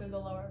out through the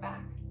lower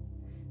back.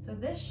 So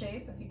this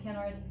shape, if you can't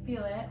already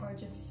feel it or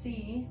just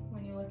see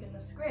when you look in the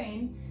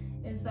screen,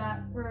 is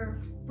that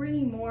we're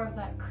bringing more of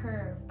that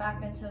curve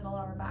back into the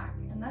lower back,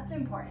 and that's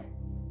important.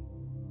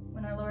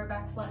 When our lower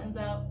back flattens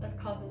out, that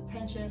causes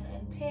tension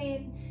and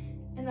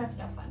pain, and that's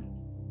no fun.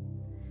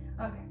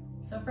 Okay,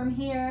 so from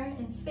here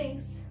in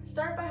Sphinx,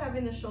 start by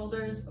having the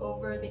shoulders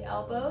over the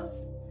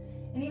elbows,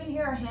 and even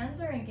here our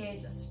hands are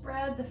engaged. Just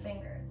spread the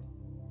fingers.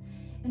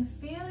 And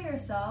feel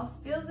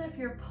as if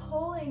you're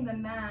pulling the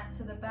mat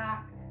to the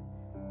back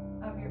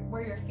of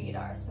where your feet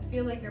are. So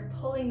feel like you're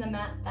pulling the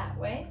mat that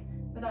way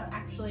without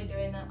actually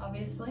doing that,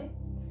 obviously.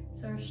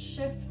 So we're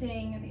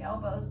shifting the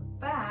elbows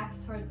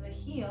back towards the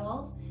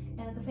heels,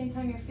 and at the same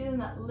time you're feeling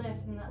that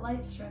lift and that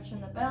light stretch in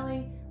the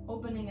belly,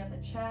 opening of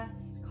the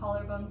chest,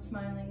 collarbone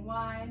smiling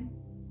wide.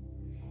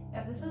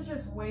 If this is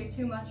just way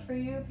too much for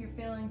you, if you're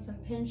feeling some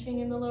pinching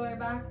in the lower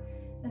back,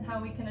 then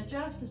how we can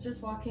adjust is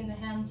just walking the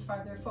hands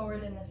farther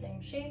forward in the same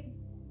shape.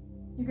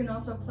 You can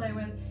also play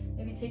with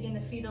maybe taking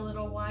the feet a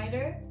little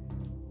wider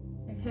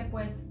if hip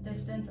width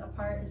distance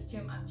apart is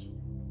too much.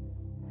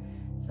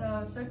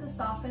 So start to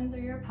soften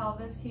through your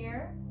pelvis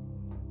here.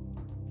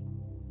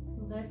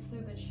 Lift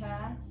through the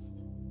chest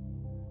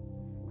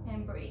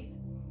and breathe.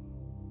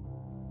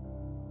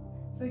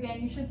 So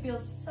again, you should feel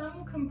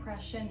some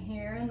compression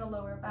here in the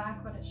lower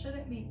back, but it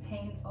shouldn't be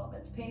painful. If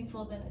it's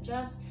painful, then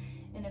adjust.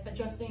 And if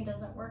adjusting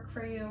doesn't work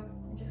for you,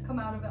 then just come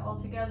out of it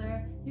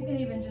altogether. You can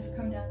even just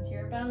come down to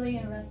your belly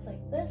and rest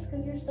like this,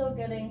 because you're still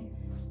getting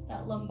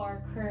that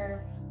lumbar curve.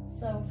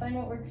 So find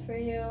what works for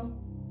you.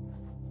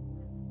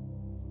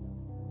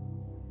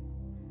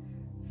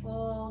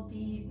 Full,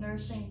 deep,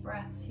 nourishing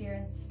breaths here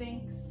in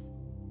Sphinx.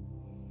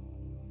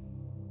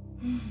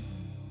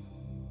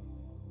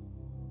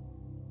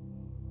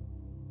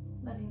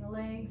 Letting the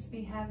legs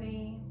be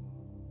heavy.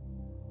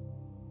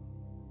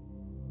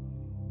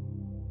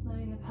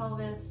 Letting the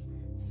pelvis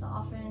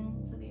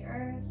soften to the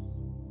earth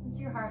as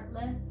your heart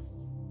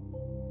lifts.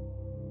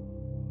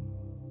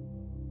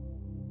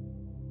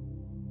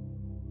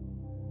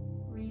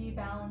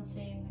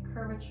 Rebalancing the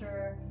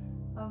curvature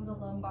of the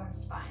lumbar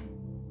spine.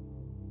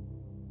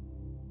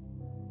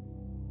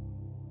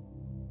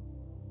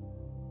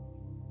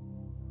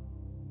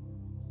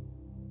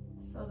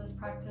 So this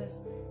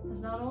practice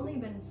has not only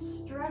been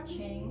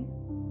stretching,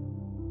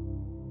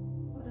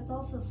 but it's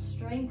also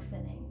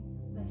strengthening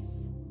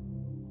this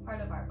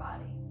part of our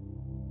body.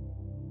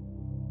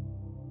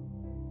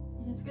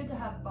 And it's good to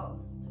have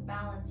both, to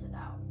balance it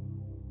out.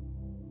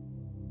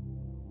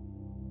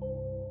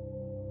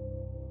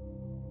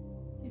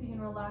 See if you can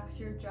relax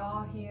your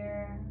jaw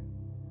here.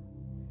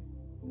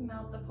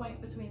 Melt the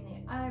point between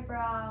the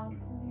eyebrows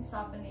as you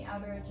soften the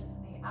outer edges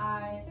of the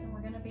eyes. And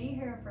we're going to be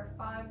here for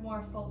 5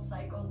 more full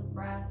cycles of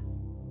breath.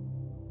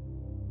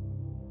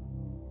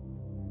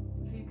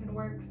 If you can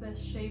work this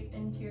shape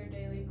into your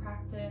daily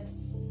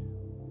practice,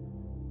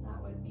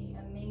 that would be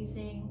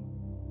amazing.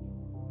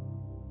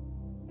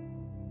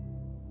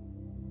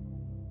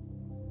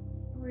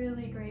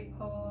 Really great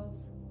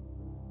pose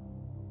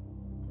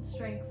to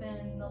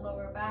strengthen the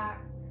lower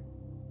back.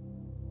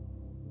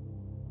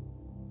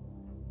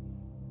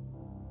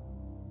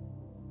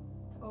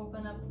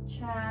 Open up the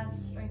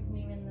chest,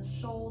 strengthening in the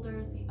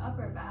shoulders, the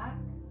upper back.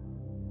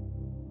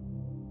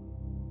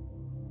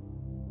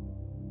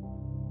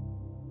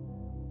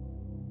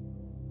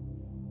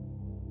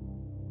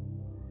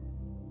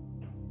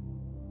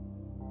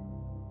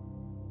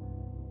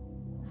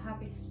 A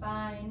happy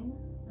spine.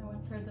 I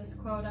once heard this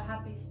quote, "A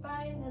happy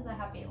spine is a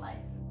happy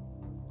life."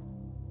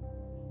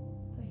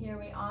 So here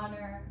we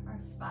honor our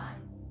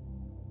spine.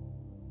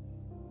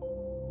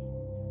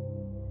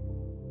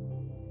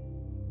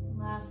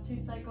 Last 2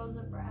 cycles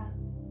of breath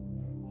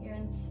here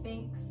in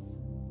Sphinx.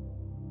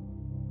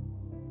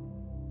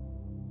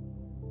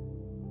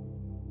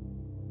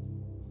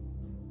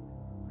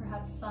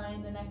 Perhaps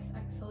sign the next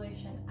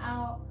exhalation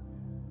out.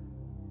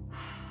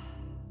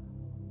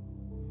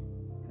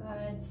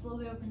 Good,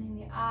 slowly opening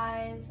the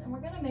eyes, and we're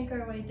going to make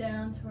our way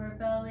down to our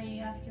belly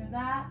after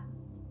that.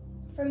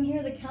 From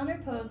here, the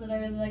counter pose that I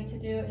really like to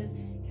do is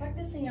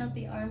cactusing out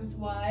the arms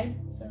wide.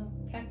 So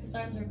cactus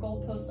arms or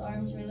goalpost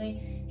arms,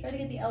 really. Try to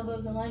get the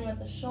elbows in line with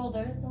the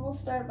shoulders. And we'll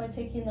start by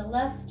taking the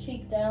left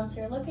cheek down, so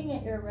you're looking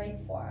at your right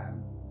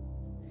forearm.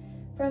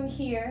 From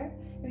here,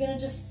 you're gonna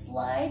just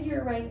slide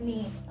your right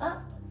knee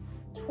up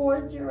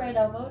towards your right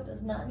elbow. It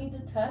does not need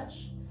to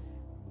touch.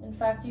 In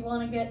fact, you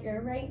wanna get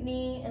your right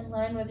knee in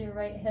line with your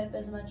right hip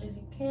as much as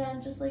you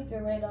can, just like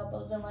your right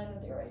elbow's in line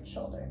with your right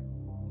shoulder.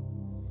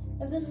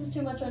 If this is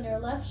too much on your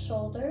left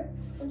shoulder,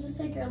 then just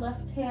take your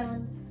left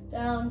hand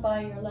down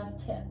by your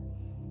left hip.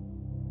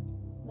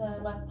 The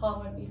left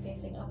palm would be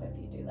facing up if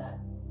you do that.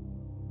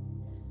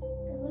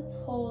 And let's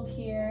hold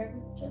here,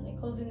 gently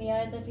closing the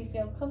eyes if you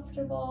feel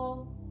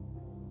comfortable,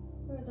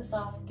 with a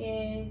soft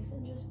gaze,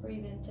 and just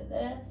breathe into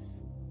this.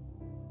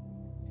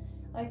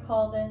 I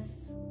call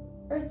this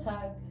earth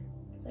hug,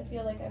 because I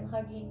feel like I'm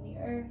hugging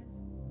the earth.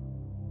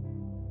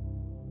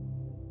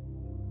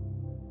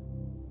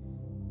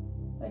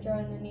 By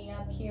drawing the knee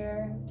up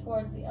here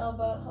towards the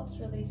elbow, it helps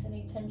release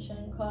any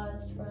tension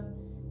caused from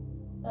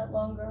that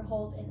longer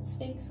hold in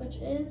Sphinx, which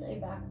is a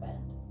back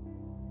bend.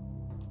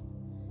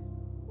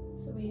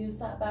 So we use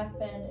that back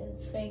bend in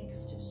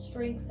Sphinx to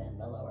strengthen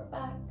the lower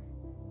back.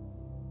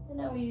 And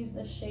now we use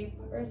the shape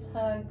earth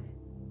hug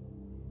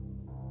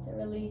to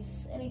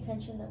release any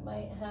tension that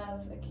might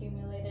have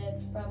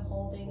accumulated from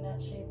holding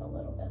that shape a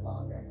little bit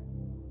longer.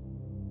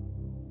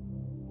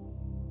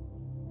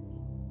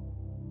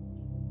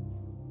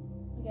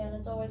 Again,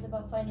 it's always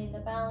about finding the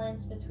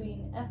balance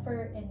between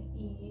effort and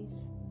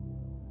ease.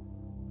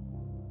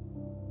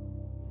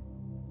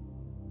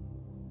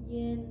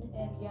 Yin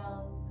and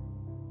yang.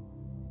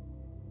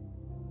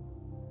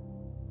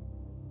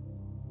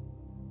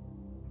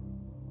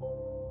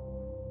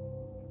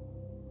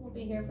 We'll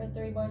be here for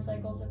 3 more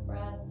cycles of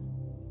breath.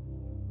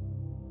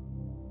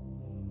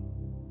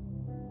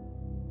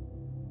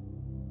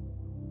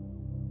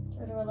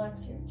 Try to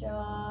relax your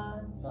jaw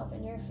and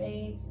soften your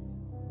face.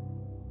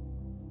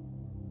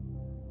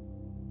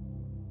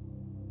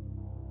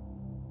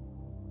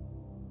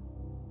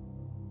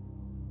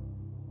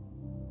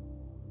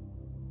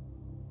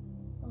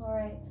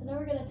 Alright, so now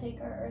we're going to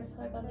take our earth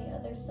hug on the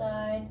other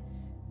side.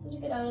 So to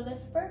get out of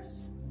this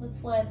first, let's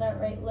slide that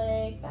right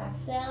leg back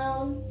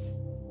down.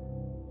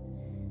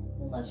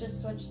 And let's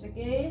just switch the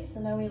gaze.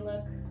 So now we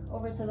look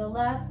over to the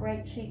left,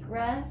 right cheek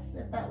rests.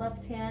 If that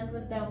left hand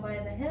was down by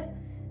the hip,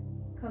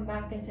 come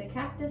back into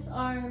cactus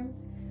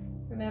arms.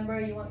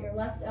 Remember, you want your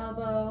left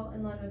elbow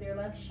in line with your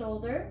left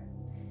shoulder.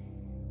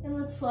 And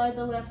let's slide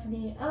the left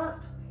knee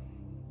up.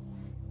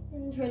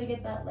 And try to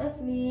get that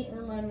left knee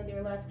in line with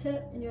your left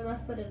hip, and your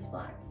left foot is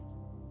flexed.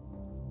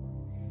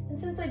 And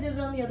since I did it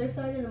on the other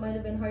side and it might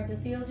have been hard to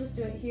see, I'll just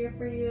do it here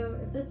for you.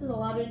 If this is a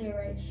lot in your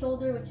right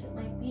shoulder, which it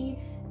might be,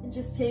 then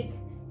just take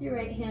your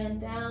right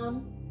hand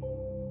down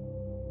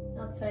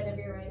outside of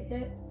your right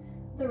hip,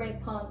 the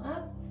right palm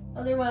up.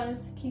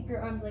 Otherwise, keep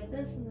your arms like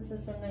this, and this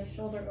is some nice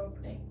shoulder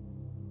opening.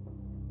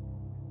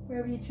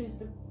 Wherever you choose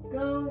to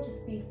go,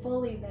 just be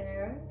fully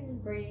there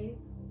and breathe.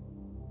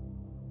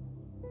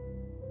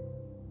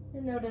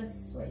 And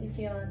notice what you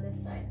feel on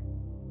this side.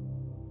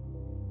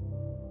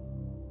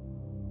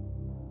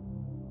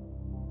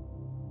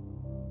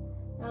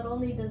 Not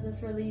only does this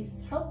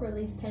help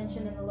release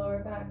tension in the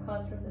lower back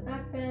caused from the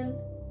back bend,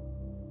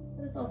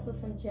 but it's also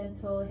some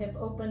gentle hip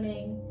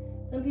opening.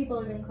 Some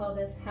people even call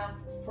this half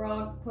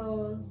frog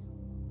pose.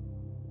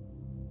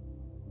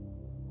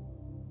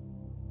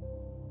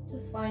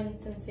 Just find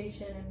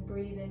sensation and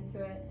breathe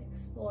into it.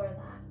 Explore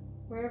that,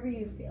 wherever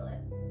you feel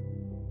it.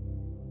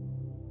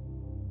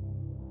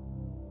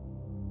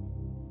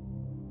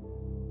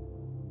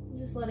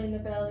 Just letting the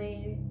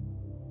belly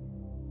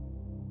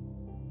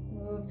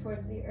move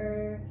towards the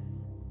earth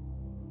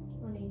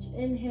on each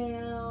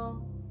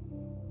inhale,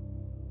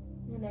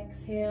 and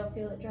exhale,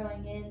 feel it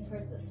drawing in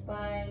towards the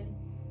spine.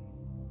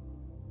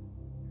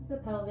 As the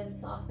pelvis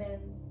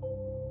softens,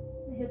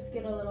 the hips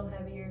get a little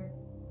heavier.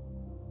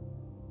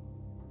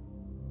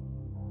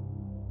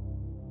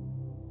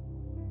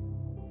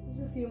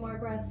 There's a few more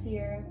breaths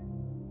here.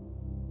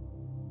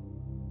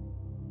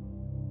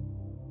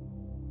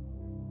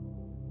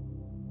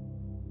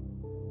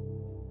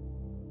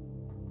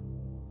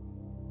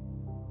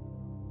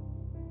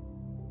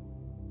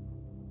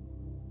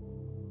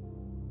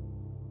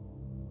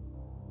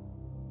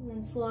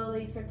 And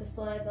slowly start to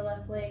slide the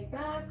left leg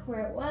back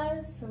where it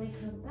was. So we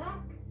come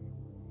back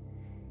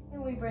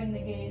and we bring the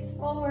gaze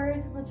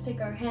forward. Let's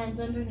take our hands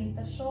underneath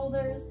the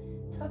shoulders,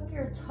 tuck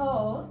your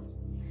toes,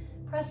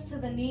 press to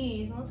the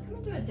knees, and let's come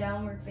into a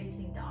downward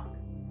facing dog.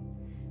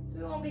 So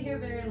we won't be here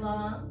very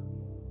long.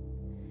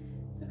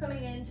 So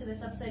coming into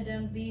this upside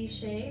down V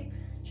shape,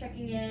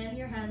 checking in,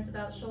 your hands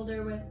about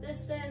shoulder width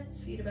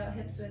distance, feet about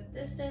hips width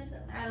distance,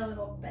 and add a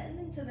little bend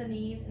into the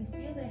knees and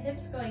feel the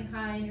hips going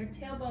high and your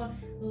tailbone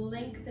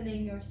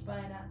lengthening your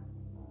spine up.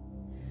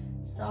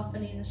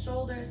 Softening the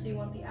shoulders, so you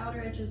want the outer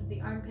edges of the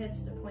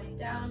armpits to point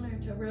down or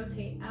to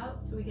rotate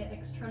out, so we get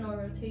external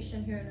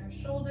rotation here in our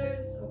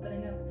shoulders,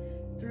 opening up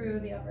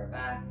through the upper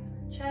back,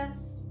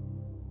 chest.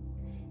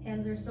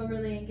 Hands are still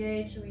really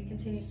engaged, so we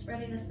continue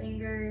spreading the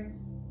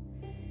fingers.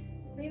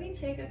 Maybe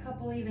take a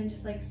couple even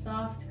just like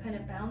soft kind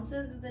of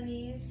bounces with the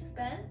knees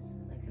bent.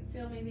 That could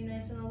feel maybe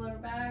nice in the lower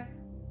back.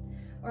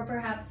 Or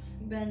perhaps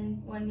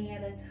bend one knee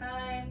at a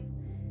time.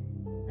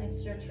 Nice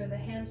stretch for the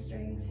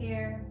hamstrings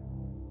here.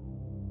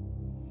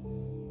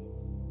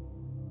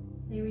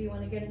 Maybe you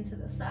want to get into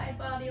the side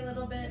body a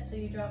little bit, so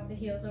you drop the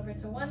heels over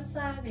to one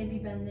side, maybe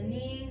bend the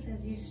knees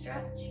as you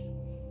stretch.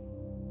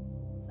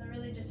 So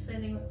really just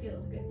finding what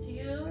feels good to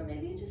you, or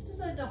maybe you just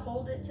decide to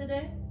hold it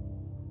today.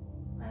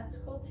 That's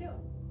cool too.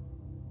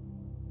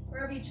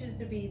 Wherever you choose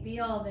to be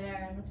all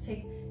there. And let's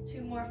take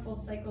 2 more full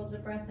cycles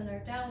of breath in our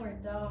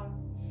downward dog.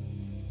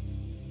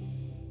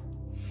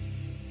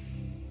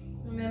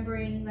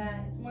 Remembering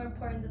that it's more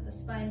important that the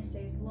spine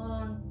stays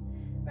long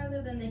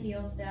rather than the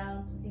heels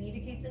down. So if you need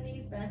to keep the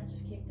knees bent,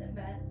 just keep them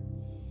bent.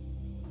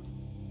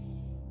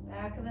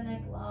 Back of the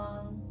neck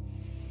long.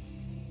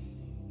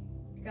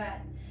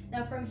 Good.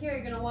 Now from here,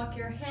 you're gonna walk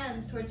your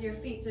hands towards your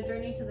feet. So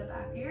journey to the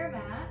back of your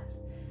mat.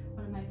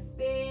 One of my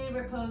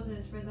favorite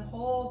poses for the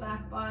whole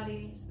back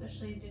body,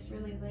 especially just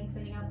really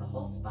lengthening out the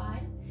whole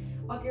spine.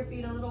 Walk your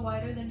feet a little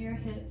wider than your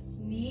hips,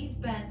 knees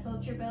bent, so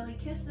let your belly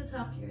kiss the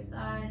top of your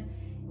thighs.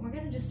 And we're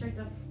gonna just start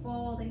to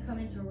fold and come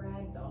into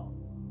ragdoll.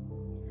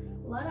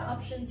 A lot of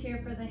options here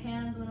for the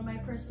hands. One of my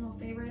personal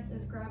favorites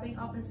is grabbing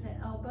opposite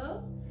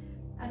elbows,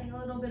 adding a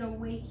little bit of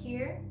weight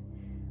here.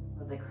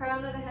 Let the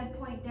crown of the head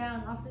point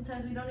down.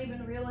 Oftentimes we don't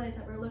even realize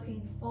that we're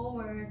looking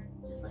forward.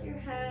 Just let your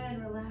head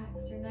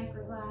relax, your neck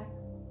relax.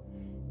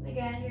 And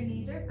again, your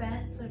knees are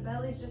bent, so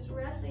belly's just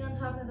resting on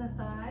top of the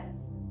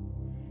thighs.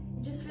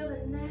 And just feel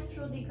the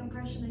natural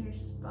decompression of your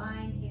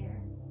spine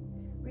here.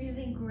 We're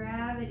using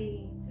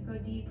gravity to go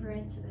deeper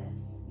into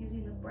this,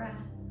 using the breath.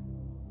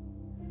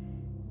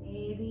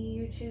 Maybe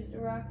you choose to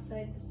rock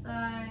side to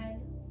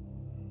side.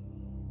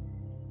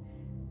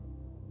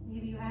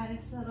 Maybe you add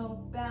a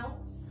subtle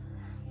bounce.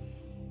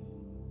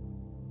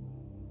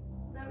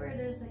 Whatever it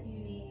is that you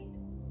need.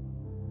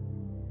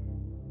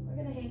 We're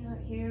gonna hang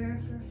out here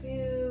for a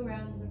few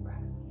rounds of breath.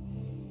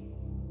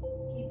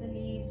 Keep the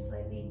knees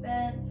slightly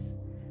bent.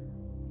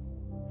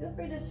 Feel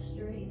free to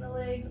straighten the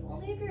legs,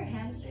 only if your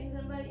hamstrings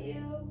invite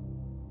you.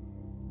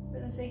 For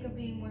the sake of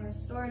being more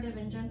restorative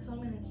and gentle, I'm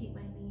gonna keep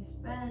my knees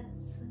bent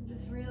and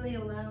just really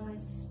allow my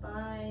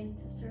spine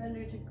to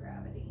surrender to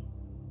gravity.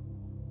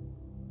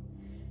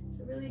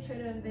 So really try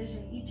to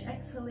envision each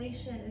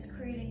exhalation is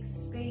creating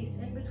space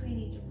in between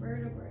each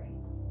vertebrae.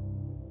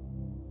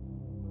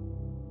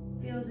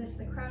 Feel as if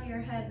the crown of your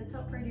head, the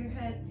top part of your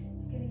head,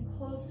 is getting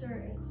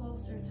closer and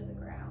closer to the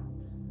ground.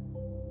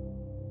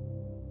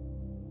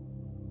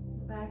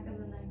 The back of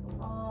the neck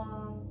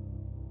long,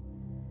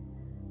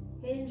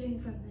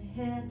 hinging from the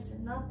hips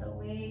and not the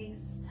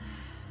waist.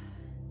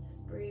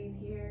 Just breathe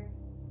here.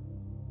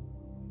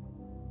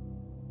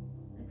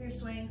 If you're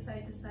swaying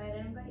side to side, I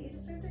invite you to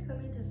start to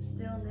come into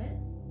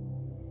stillness.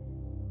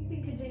 You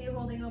can continue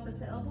holding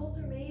opposite elbows,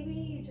 or maybe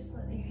you just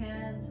let your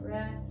hands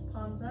rest,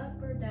 palms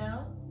up or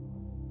down.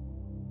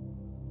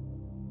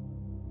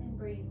 And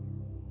breathe.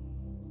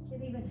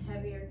 Get even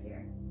heavier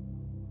here.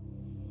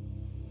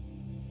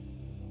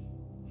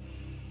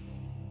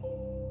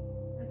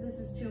 If this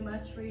is too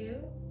much for you,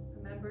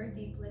 remember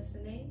deep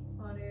listening.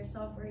 Honor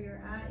yourself where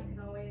you're at. You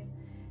can always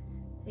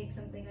take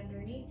something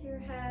underneath your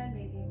head,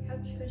 maybe a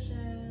couch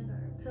cushion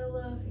or a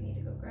pillow if you need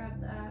to go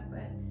grab that. But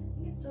I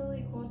think it's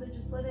totally cool to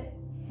just let it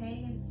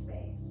hang in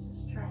space.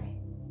 Just try it.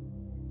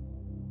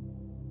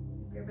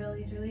 If your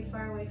belly's really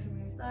far away from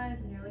your thighs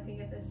and you're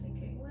looking at this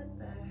thinking, what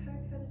the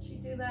heck, how did she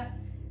do that?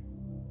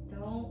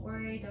 Don't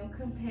worry, don't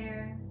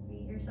compare.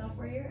 Meet yourself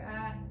where you're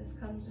at. This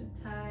comes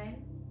with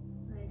time.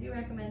 And I do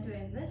recommend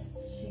doing this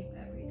shape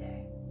every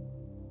day.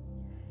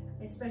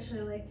 I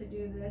especially like to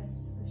do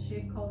this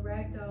shape called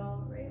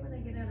ragdoll right when I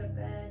get out of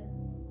bed.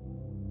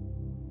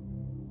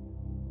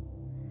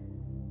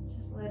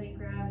 Just letting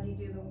gravity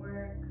do the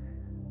work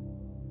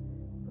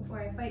before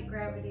I fight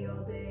gravity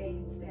all day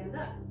and stand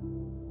up.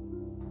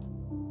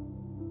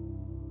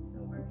 So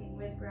working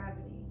with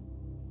gravity.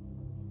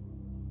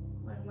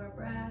 One more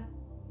breath.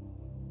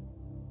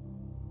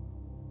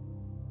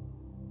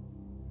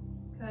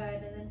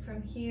 Good, and then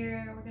from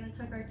here, we're gonna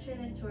tuck our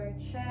chin into our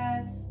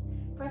chest.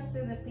 Press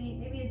through the feet,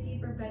 maybe a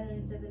deeper bend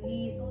into the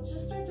knees. So let's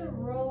just start to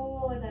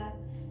roll it up.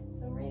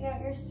 So ring out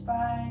your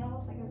spine,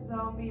 almost like a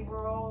zombie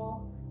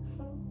roll.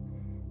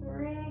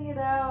 Ring it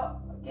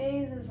out.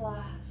 Gaze is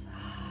last.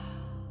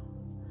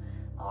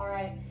 All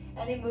right,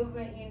 any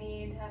movement you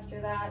need after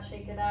that,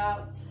 shake it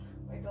out,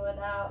 wiggle it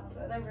out. So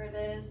whatever it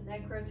is,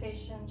 neck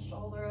rotations,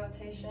 shoulder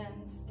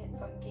rotations, get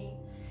funky.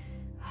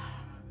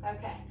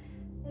 Okay,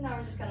 and now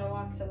we're just gonna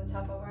walk to the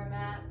top of our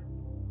mat.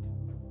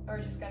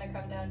 We're just gonna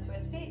come down to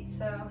a seat.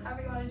 So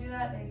however you wanna do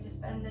that, maybe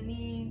just bend the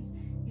knees,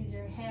 use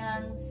your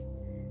hands.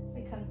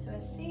 We come to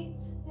a seat,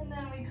 and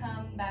then we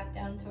come back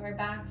down to our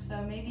back.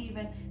 So maybe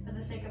even for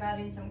the sake of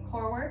adding some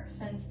core work,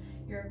 since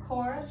your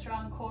core,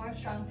 strong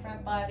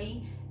front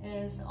body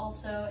is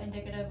also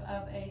indicative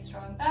of a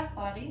strong back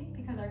body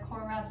because our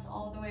core wraps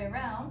all the way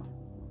around.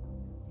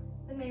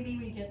 then maybe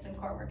we get some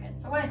core work in.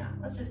 So why not?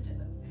 Let's just do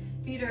this.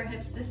 Feet are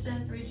hips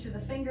distance, reach through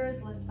the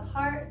fingers, lift the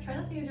heart. Try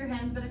not to use your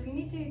hands, but if you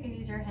need to, you can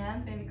use your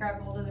hands. Maybe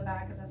grab hold of the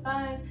back of the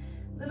thighs.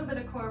 A little bit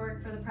of core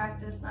work for the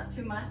practice, not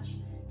too much.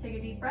 Take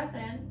a deep breath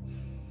in.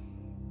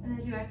 And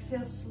as you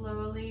exhale,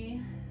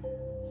 slowly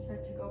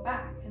start to go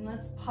back. And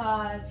let's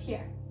pause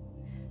here.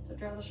 So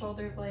draw the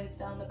shoulder blades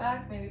down the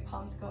back. Maybe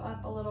palms go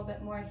up a little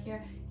bit more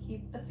here.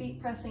 Keep the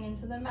feet pressing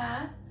into the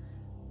mat.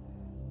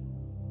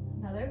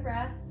 Another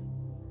breath.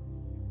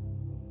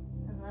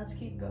 And let's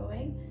keep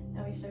going.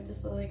 Now we start to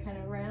slowly kind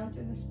of round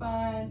through the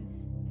spine.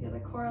 Feel the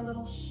core a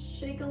little,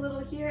 shake a little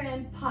here,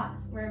 and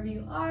pause. Wherever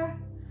you are,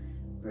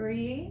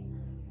 breathe.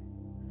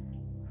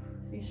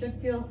 So you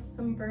should feel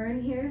some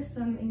burn here,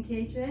 some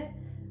engagement.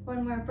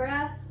 One more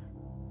breath.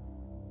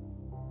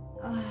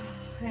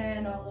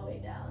 And all the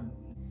way down.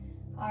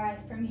 All right,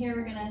 from here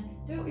we're gonna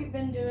do what we've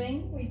been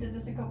doing. We did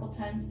this a couple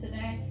times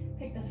today.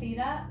 Pick the feet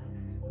up,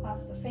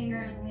 clasp the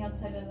fingers on the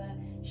outside of the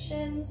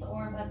shins,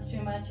 or if that's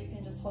too much, you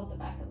can just hold the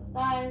back of the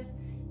thighs.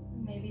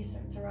 Maybe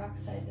start to rock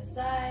side to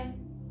side,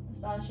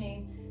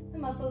 massaging the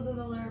muscles of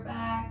the lower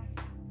back.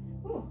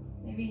 Ooh,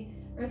 maybe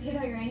rotate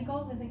out your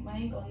ankles. I think my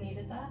ankle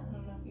needed that. I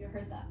don't know if you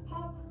heard that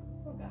pop.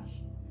 Oh gosh.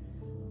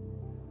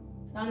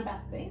 It's not a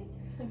bad thing.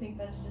 I think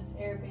that's just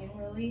air being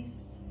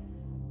released.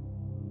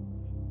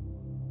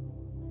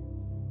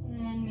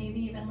 And maybe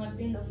even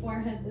lifting the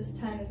forehead this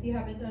time. If you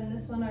haven't done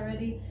this one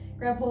already,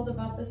 grab hold of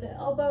opposite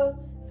elbows,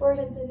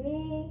 forehead to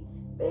knee,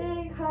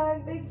 big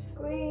hug, big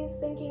squeeze,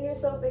 thanking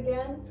yourself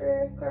again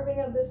for carving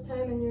out this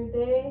time in your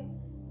day,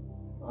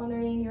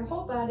 honoring your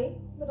whole body,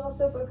 but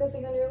also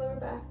focusing on your lower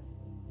back.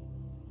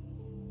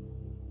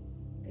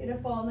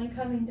 Beautiful, and then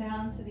coming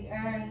down to the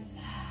earth.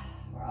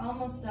 We're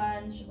almost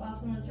done.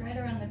 Shavasana is right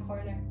around the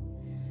corner.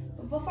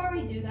 But before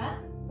we do that,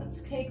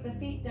 let's take the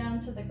feet down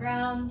to the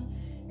ground.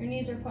 Your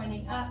knees are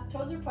pointing up,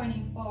 toes are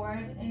pointing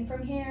forward, and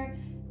from here,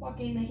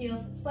 walking the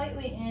heels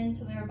slightly in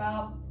so they're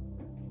about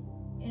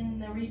in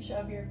the reach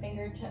of your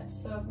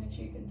fingertips. So make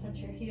sure you can touch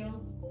your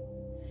heels.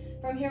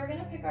 From here, we're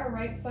gonna pick our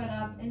right foot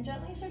up and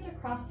gently start to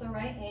cross the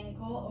right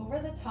ankle over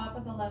the top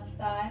of the left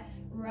thigh,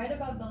 right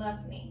above the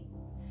left knee.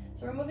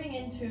 So we're moving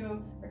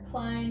into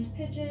reclined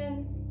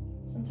pigeon.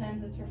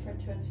 Sometimes it's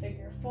referred to as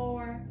figure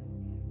 4.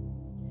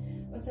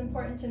 What's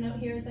important to note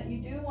here is that you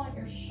do want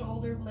your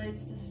shoulder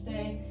blades to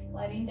stay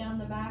gliding down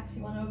the back, so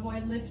you want to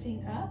avoid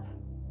lifting up.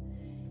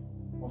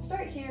 We'll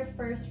start here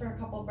first for a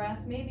couple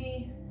breaths.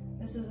 Maybe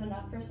this is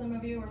enough for some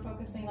of you. We're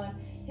focusing on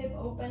hip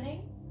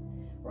opening.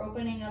 We're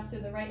opening up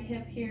through the right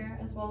hip here,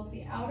 as well as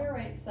the outer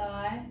right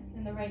thigh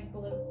and the right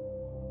glute.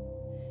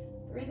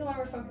 The reason why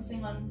we're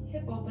focusing on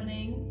hip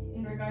opening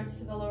in regards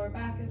to the lower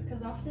back is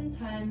because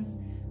oftentimes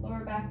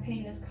lower back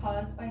pain is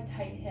caused by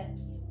tight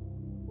hips.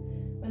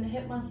 When the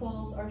hip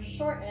muscles are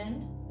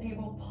shortened, they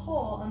will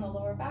pull on the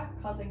lower back,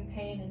 causing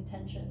pain and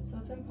tension. So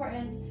it's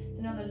important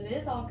to know that it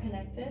is all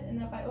connected, and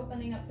that by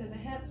opening up through the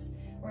hips,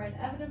 we're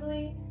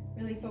inevitably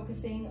really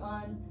focusing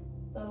on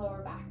the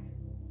lower back.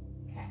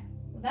 Okay,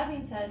 with that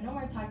being said, no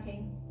more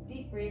talking,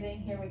 deep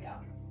breathing, here we go.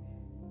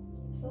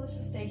 So let's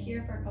just stay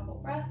here for a couple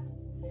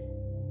breaths.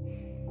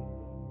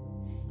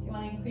 If you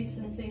want to increase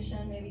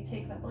sensation, maybe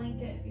take that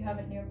blanket if you have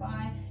it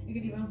nearby. You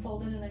could even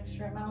fold it an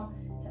extra amount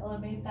to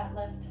elevate that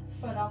left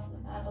foot off the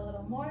mat a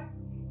little more.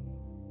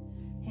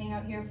 Hang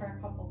out here for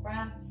a couple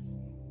breaths.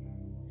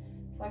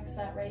 Flex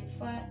that right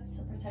foot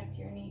to protect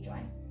your knee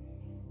joint.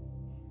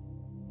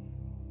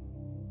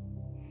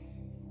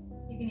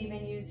 You can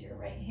even use your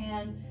right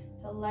hand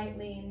to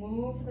lightly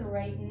move the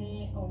right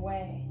knee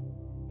away.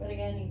 But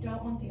again, you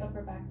don't want the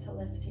upper back to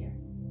lift here.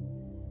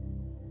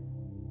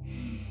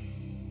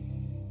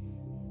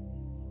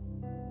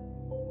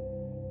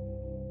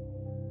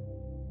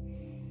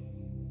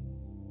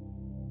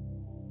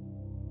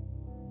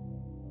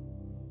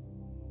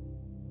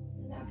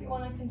 If you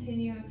want to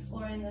continue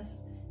exploring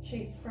this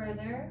shape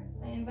further,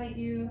 I invite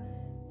you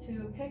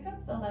to pick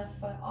up the left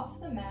foot off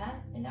the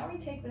mat, and now we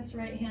take this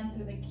right hand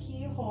through the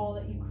keyhole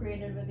that you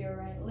created with your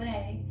right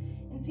leg,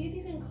 and see if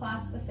you can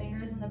clasp the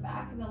fingers in the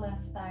back of the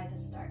left thigh to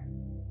start.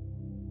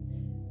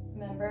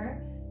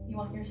 Remember, you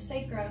want your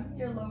sacrum,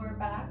 your lower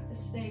back, to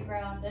stay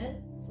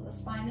grounded, so the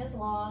spine is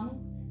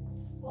long.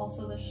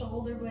 Also the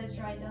shoulder blades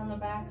drawing down the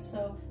back,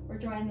 so we're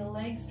drawing the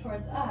legs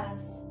towards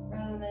us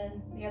rather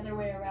than the other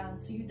way around.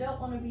 So you don't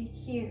want to be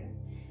here.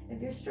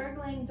 If you're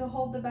struggling to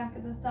hold the back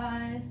of the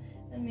thighs,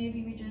 then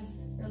maybe we just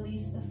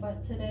release the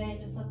foot today,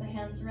 just let the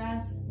hands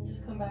rest and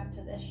just come back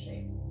to this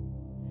shape.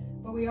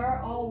 But we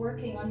are all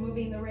working on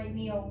moving the right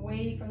knee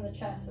away from the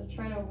chest, so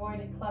try to avoid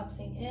it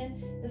collapsing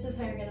in. This is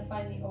how you're going to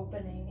find the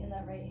opening in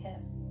that right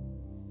hip.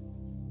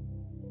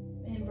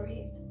 And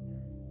breathe.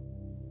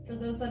 For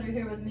those that are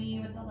here with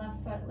me with the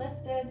left foot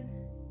lifted,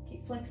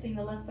 keep flexing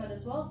the left foot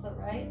as well as the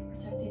right,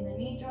 protecting the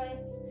knee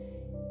joints.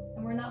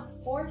 And we're not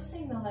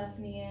forcing the left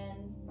knee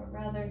in, but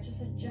rather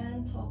just a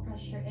gentle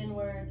pressure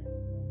inward.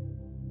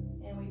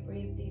 And we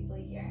breathe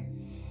deeply here.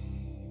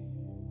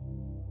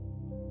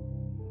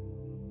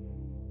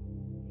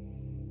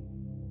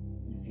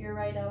 your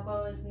right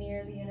elbow is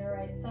near the inner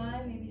right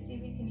thigh, maybe see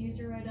if you can use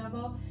your right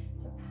elbow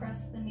to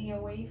press the knee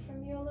away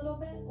from you a little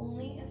bit,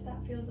 only if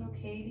that feels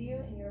okay to you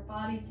in your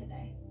body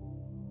today.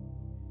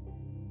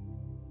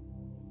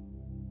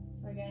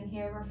 So again,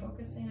 here we're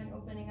focusing on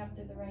opening up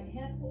through the right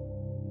hip.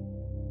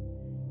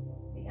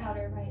 The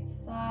outer right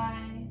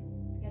thigh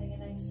is getting a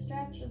nice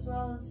stretch, as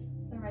well as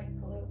the right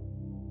glute.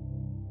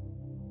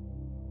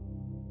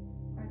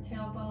 Our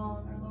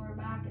tailbone, our lower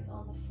back is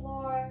on the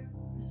floor,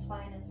 our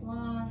spine is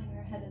long, and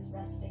our head is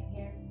resting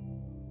here.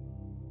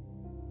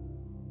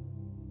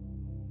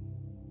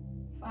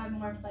 5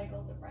 more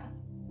cycles of breath.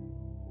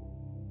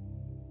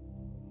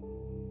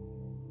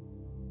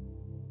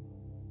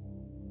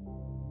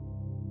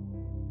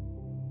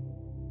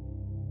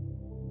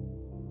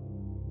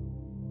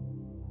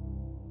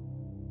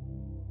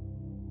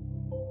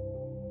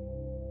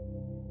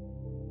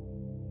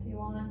 If you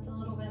want a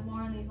little bit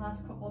more in these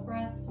last couple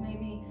breaths,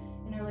 maybe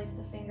interlace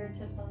the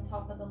fingertips on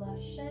top of the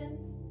left shin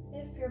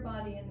if your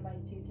body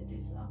invites you to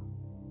do so.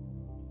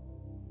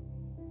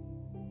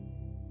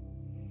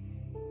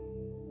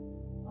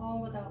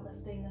 All without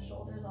lifting the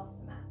shoulders off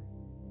the mat.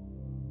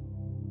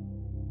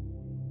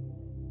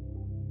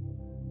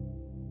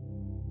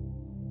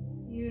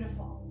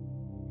 Beautiful.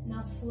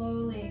 Now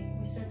slowly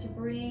we start to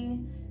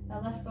bring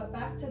that left foot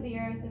back to the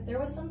earth. If there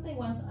was something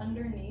once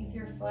underneath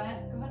your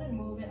foot, go ahead and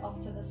move it off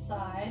to the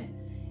side.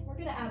 We're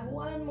going to add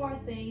one more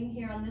thing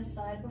here on this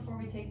side before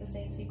we take the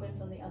same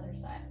sequence on the other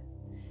side.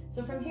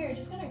 So from here, you're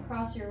just going to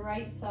cross your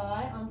right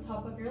thigh on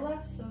top of your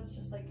left, so it's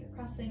just like you're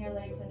crossing your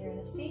legs when you're in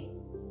a seat.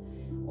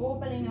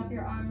 Opening up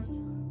your arms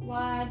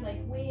wide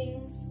like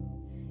wings.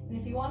 And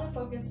if you want to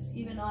focus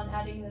even on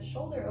adding the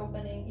shoulder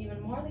opening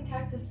even more, then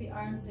cactus the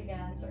arms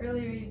again. So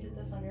earlier you did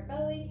this on your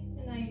belly,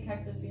 and now you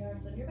cactus the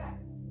arms on your back.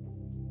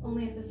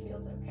 Only if this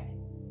feels okay.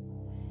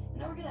 And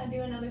now we're going to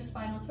do another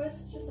spinal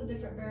twist, just a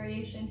different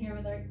variation here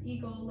with our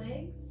eagle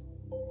legs.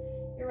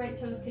 Your right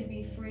toes could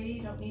be free.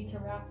 You don't need to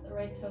wrap the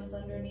right toes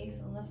underneath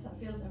unless that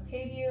feels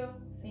okay to you.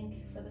 I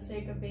think for the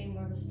sake of being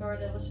more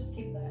restorative, let's just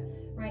keep the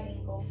right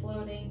ankle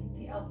floating to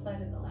the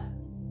outside of the left.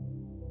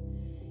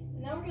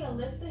 And now we're going to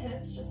lift the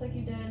hips just like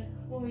you did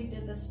when we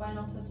did the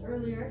spinal twist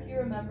earlier. If you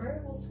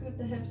remember, we'll scoot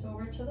the hips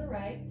over to the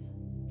right,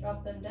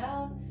 drop them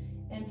down,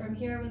 and from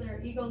here with our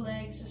eagle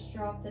legs, just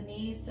drop the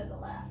knees to the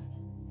left.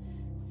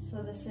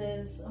 So this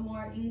is a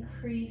more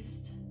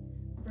increase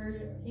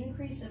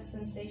of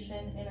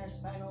sensation in our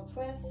spinal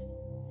twist.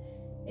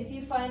 If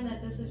you find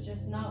that this is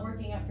just not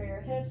working out for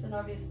your hips, then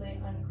obviously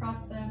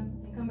uncross them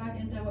and come back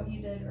into what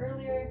you did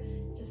earlier,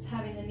 just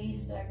having the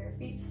knees stagger,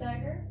 feet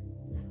stagger.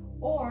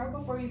 Or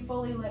before you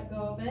fully let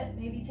go of it,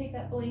 maybe take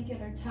that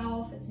blanket or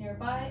towel if it's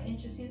nearby and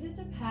just use it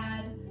to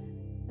pad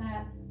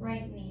that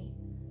right knee.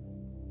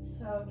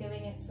 So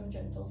giving it some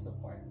gentle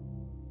support.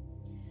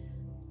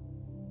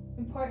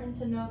 Important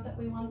to note that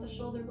we want the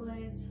shoulder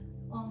blades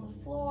on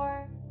the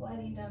floor,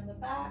 gliding down the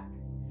back,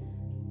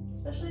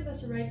 especially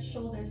this right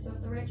shoulder. So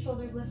if the right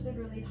shoulder is lifted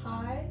really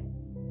high,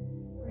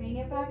 bring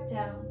it back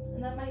down.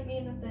 And that might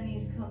mean that the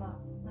knees come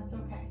up. That's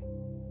okay.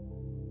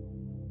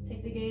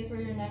 Take the gaze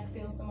where your neck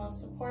feels the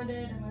most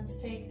supported, and let's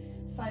take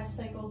 5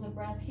 cycles of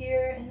breath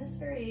here in this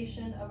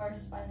variation of our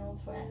spinal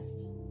twist.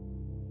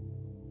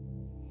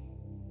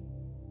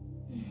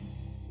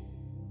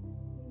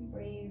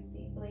 Breathe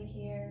deeply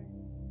here.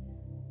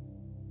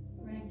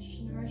 Rich,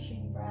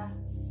 nourishing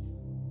breaths,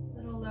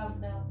 little love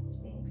notes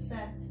being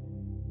sent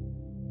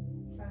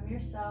from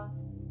yourself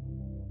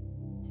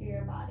to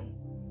your body.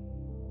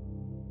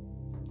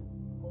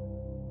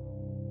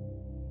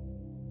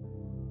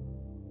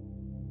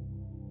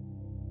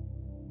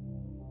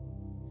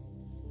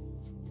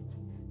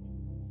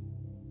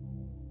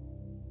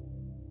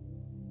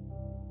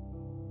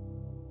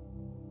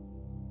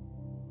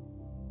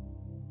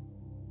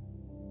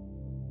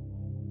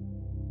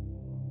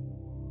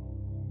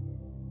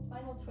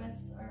 Spinal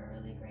twists are a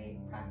really great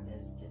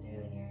practice to do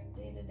in your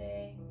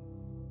day-to-day.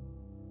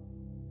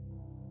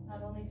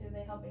 Not only do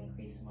they help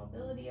increase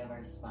mobility of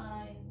our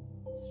spine,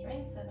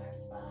 strengthen our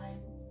spine,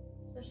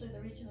 especially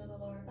the region of the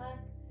lower back,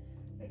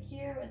 but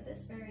here with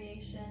this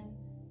variation,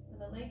 with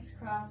the legs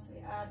crossed, we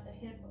add the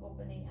hip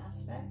opening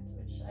aspect,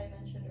 which I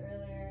mentioned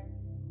earlier.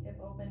 Hip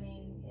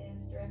opening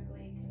is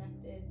directly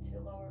connected to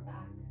lower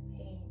back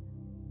pain,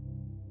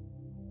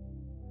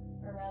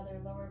 or rather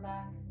lower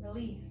back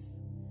release.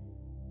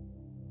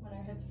 When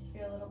our hips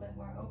feel a little bit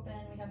more open,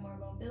 we have more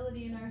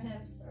mobility in our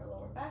hips, our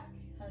lower back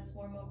has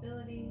more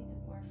mobility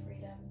and more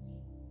freedom,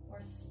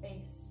 more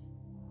space.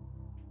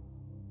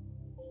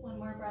 One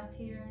more breath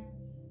here.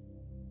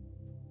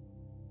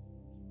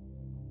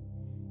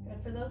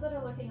 Good. For those that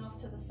are looking off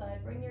to the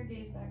side, bring your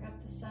gaze back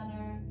up to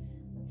center.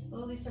 Let's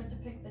slowly start to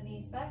pick the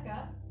knees back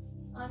up.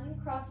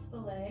 Uncross the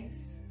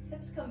legs,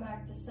 hips come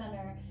back to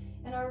center.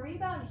 And our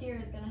rebound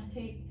here is going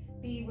to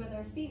be with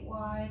our feet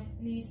wide,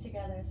 knees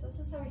together. So this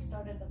is how we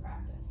started the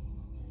practice.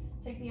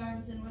 Take the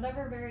arms in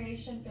whatever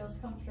variation feels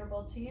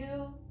comfortable to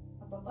you,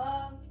 up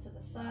above, to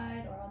the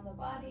side, or on the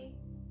body.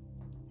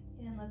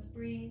 And let's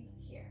breathe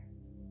here.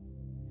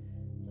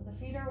 So So the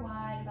feet are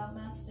wide, about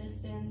mat's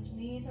distance,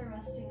 knees are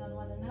resting on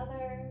one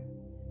another.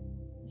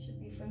 It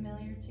should be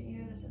familiar to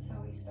you. This is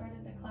how we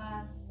started the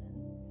class,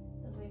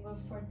 and as we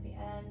move towards the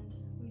end,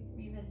 we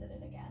revisit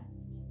it again.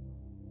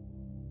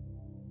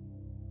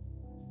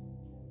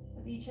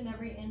 With each and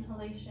every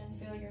inhalation,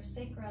 feel your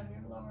sacrum,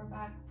 your lower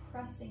back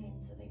pressing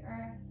into the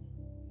earth.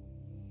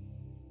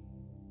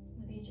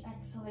 With each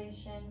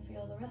exhalation,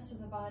 feel the rest of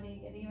the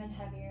body get even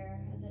heavier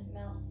as it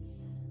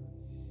melts,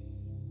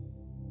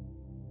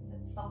 as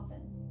it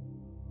softens.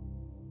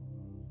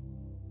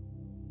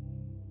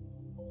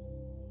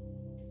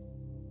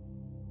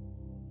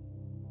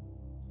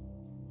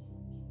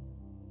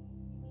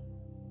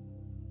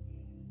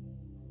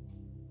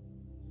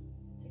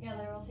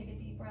 Together, we'll take a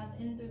deep breath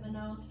in through the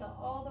nose, fill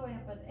all the way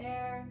up with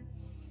air.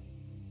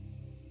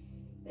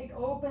 Big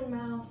open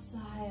mouth,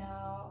 sigh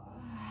out.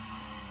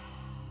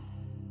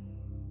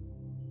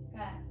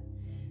 Good.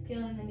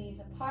 Peeling the knees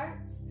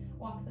apart.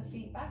 Walk the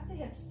feet back to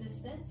hips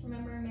distance.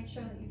 Remember, make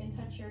sure that you can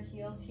touch your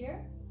heels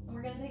here. And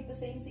we're going to take the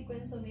same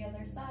sequence on the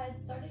other side,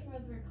 starting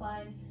with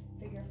recline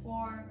figure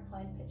 4,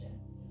 recline pigeon.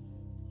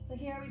 So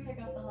here we pick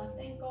up the left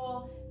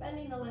ankle,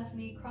 bending the left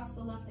knee, cross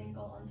the left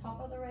ankle on top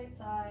of the right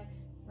thigh,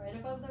 right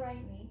above the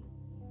right knee.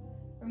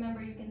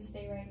 Remember, you can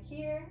stay right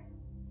here.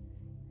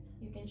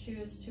 You can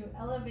choose to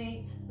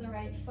elevate the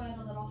right foot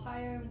a little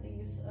higher with the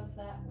use of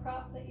that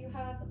prop that you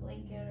have, the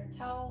blanket or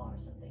towel or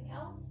something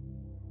else.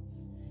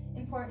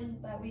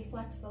 Important that we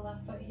flex the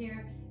left foot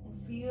here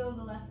and feel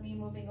the left knee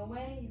moving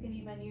away. You can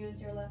even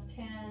use your left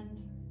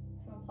hand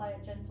to apply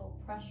a gentle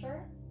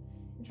pressure.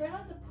 And try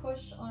not to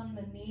push on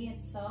the knee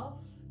itself.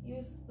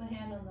 Use the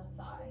hand on the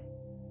thigh.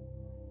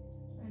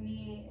 Our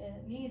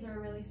knees are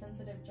really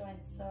sensitive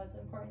joints, so it's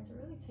important to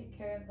really take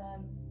care of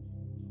them.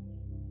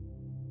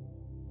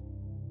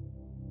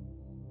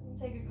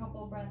 Take a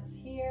couple breaths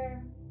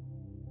here.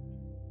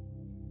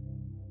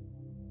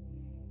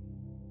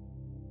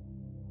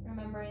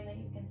 Remembering that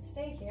you can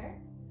stay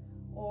here,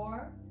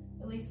 or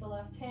release the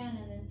left hand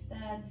and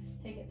instead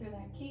take it through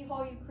that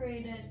keyhole you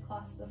created,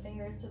 clasp the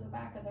fingers to the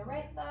back of the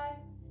right thigh.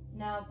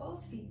 Now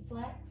both feet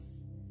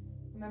flex.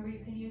 Remember, you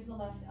can use the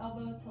left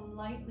elbow to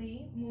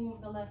lightly move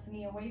the left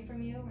knee away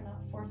from you. We're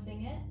not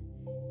forcing it.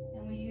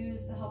 And we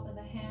use the help of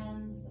the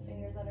hands, the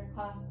fingers that are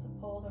clasped, to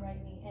pull the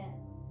right knee in.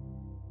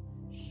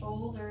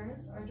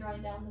 Shoulders are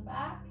drawing down the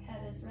back,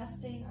 head is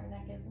resting, our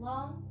neck is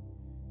long,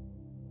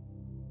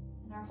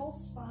 and our whole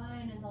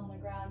spine is on the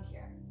ground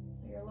here.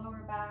 So your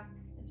lower back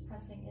is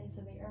pressing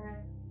into the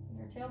earth, and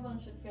your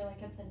tailbone should feel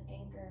like it's an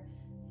anchor.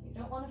 So you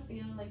don't want to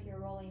feel like you're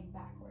rolling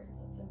backwards.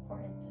 That's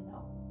important to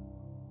know.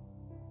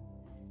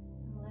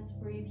 And let's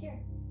breathe here.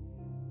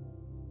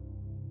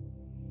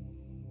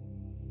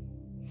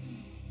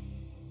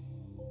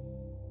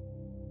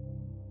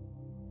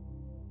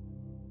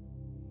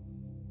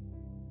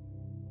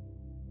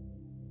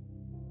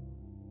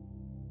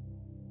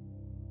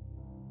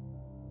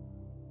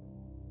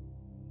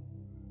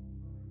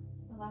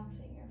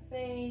 Relaxing your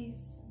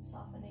face and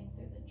softening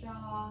through the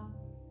jaw,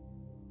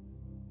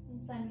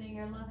 and sending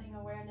your loving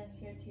awareness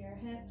here to your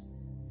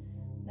hips,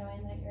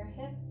 knowing that your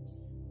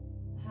hips,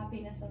 the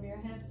happiness of your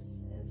hips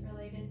is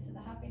related to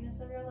the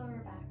happiness of your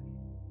lower back.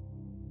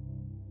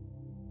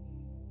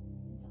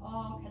 It's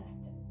all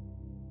connected.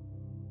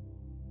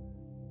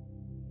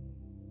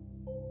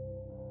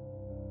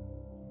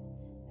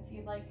 If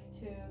you'd like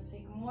to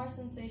seek more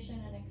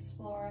sensation and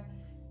explore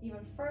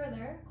even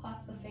further,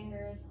 clasp the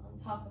fingers on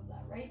top of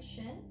that right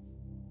shin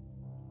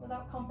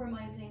without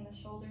compromising the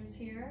shoulders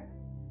here.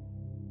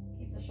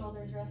 Keep the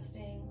shoulders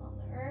resting on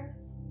the earth,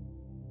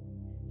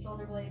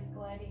 shoulder blades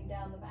gliding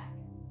down the back.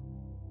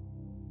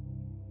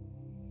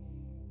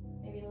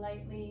 Maybe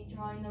lightly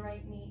drawing the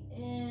right knee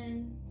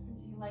in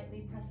as you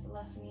lightly press the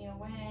left knee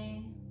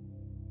away.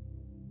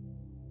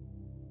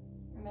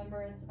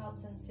 Remember, it's about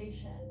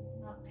sensation,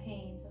 not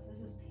pain. So if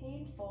this is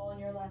painful in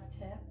your left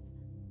hip,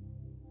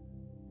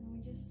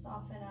 just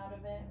soften out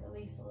of it,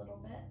 release a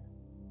little bit.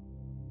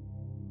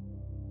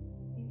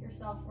 Meet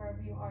yourself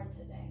wherever you are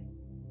today.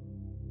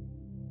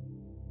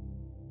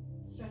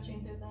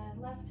 Stretching through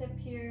the left hip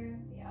here,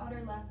 the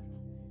outer left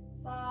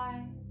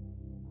thigh,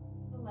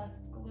 the left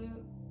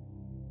glute.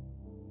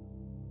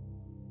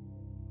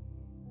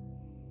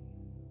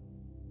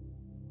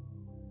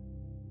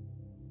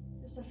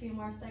 Just a few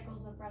more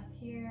cycles of breath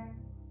here,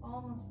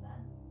 almost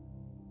done.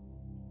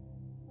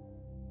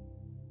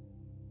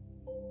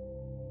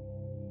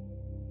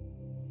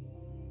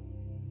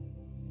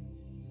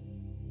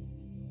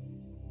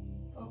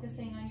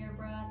 Focusing on your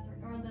breath,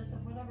 regardless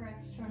of whatever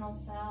external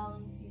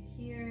sounds you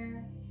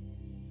hear.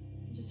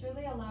 Just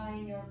really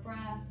allowing your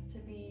breath to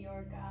be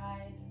your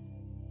guide,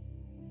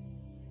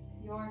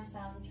 your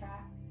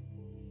soundtrack,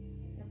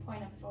 your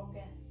point of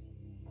focus.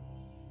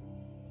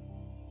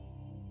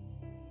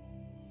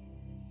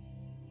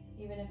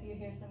 Even if you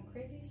hear some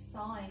crazy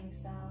sawing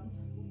sounds.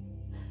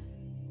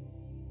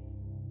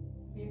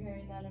 If you're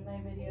hearing that in my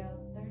video,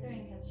 they're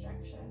doing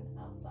construction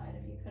outside,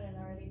 if you couldn't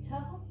already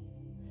tell.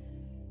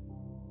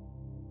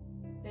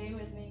 Stay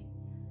with me.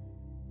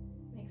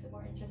 Makes it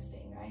more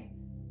interesting, right?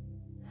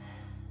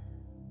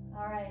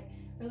 All right,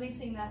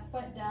 releasing that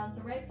foot down.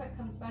 So right foot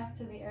comes back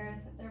to the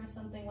earth. If there was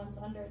something once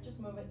under it, just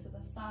move it to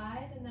the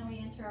side. And then we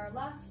enter our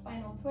last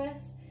spinal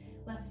twist.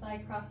 Left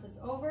thigh crosses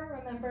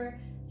over. Remember,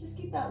 just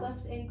keep that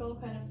left ankle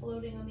kind of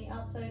floating on the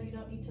outside. You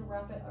don't need to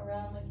wrap it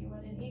around like you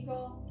would an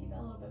eagle. Keep it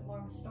a little bit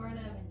more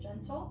restorative and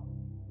gentle.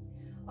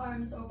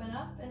 Arms open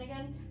up. And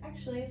again,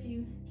 actually, if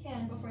you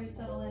can, before you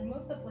settle in,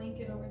 move the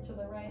blanket over to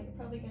the right. You're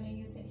probably going to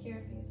use it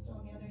here if you still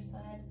on the other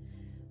side.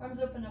 Arms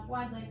open up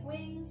wide like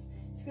wings.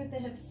 Scoot the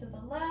hips to the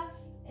left,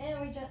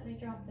 and we gently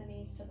drop the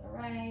knees to the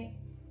right.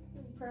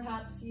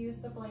 Perhaps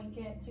use the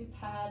blanket to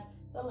pad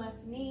the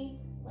left knee,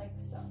 like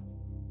so.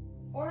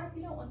 Or if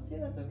you don't want to,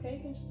 that's okay.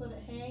 You can just let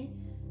it hang,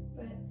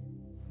 but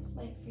this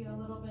might feel a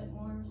little bit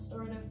more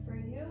restorative for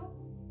you.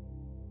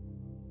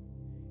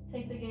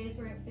 Take the gaze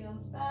where it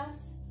feels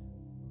best,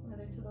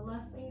 whether to the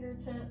left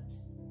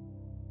fingertips,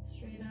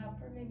 straight up,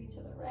 or maybe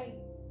to the right.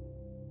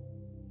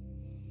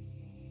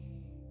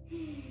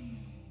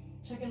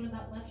 Check in with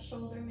that left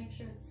shoulder, make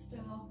sure it's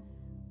still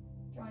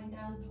drawing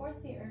down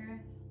towards the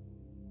earth.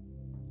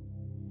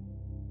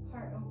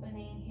 Heart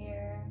opening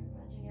here.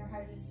 Imagine your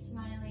heart is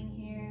smiling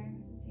here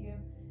as you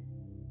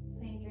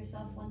thank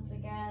yourself once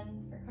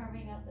again for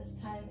carving out this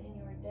time in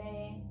your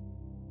day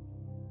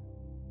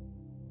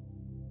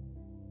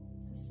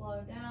to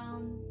slow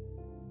down,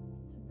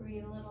 to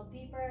breathe a little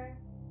deeper,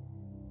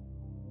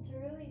 and to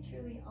really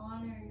truly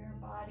honor your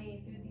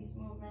body through these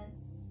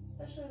movements,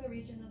 especially the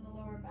region of the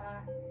lower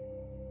back.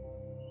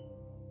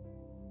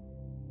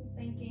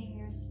 Thanking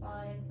your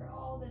spine for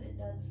all that it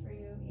does for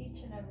you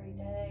each and every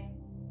day,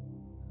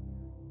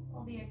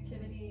 all the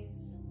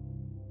activities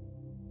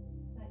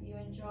that you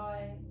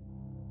enjoy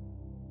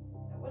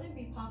that wouldn't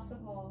be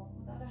possible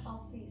without a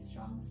healthy,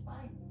 strong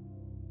spine.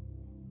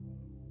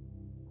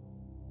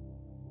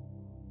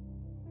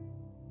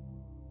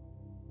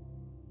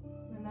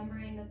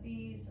 Remembering that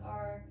these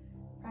are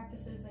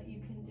practices that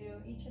you can do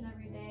each and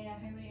every day. I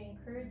highly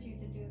encourage you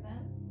to do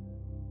them.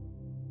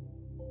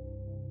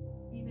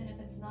 Even if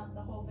it's not the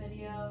whole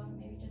video,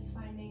 maybe just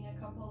finding a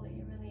couple that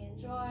you really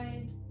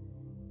enjoyed,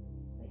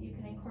 that you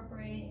can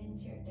incorporate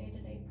into your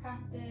day-to-day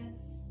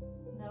practice,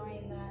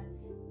 knowing that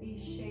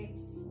these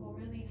shapes will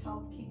really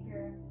help keep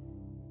your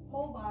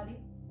whole body,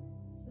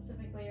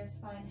 specifically your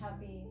spine,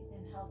 happy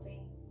and healthy.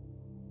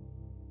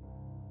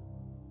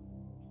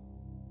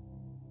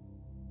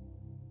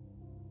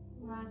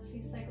 Last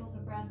few cycles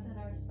of breath in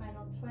our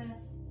spinal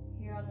twist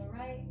here on the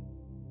right.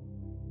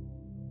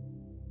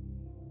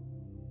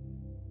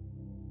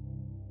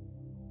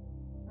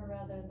 Or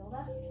rather the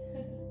left.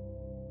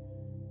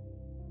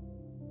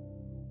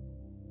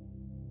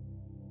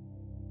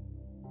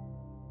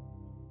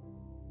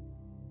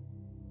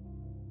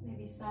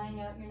 Maybe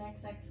sighing out your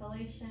next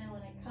exhalation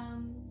when it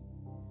comes.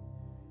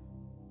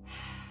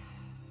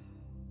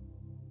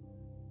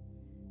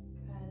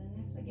 Good,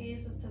 and if the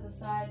gaze was to the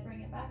side,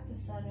 bring it back to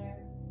center.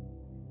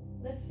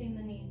 Lifting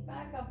the knees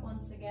back up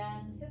once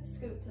again, hips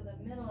scoot to the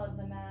middle of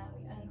the mat,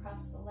 we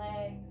uncross the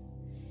legs.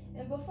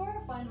 And before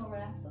our final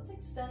rest, let's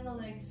extend the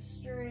legs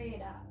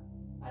straight out.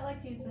 I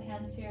like to use the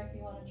hands here if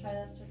you want to try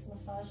this, just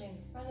massaging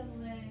the front of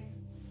the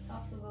legs,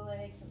 tops of the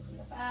legs, and from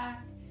the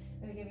back.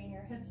 Maybe giving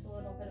your hips a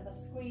little bit of a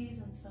squeeze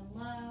and some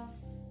love.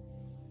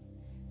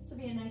 This would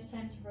be a nice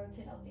time to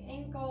rotate out the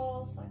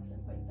ankles, flex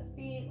and point the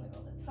feet,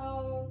 wiggle the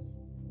toes.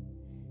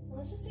 And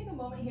let's just take a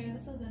moment here.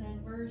 This is an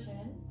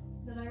inversion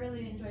that I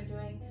really enjoy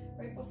doing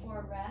right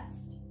before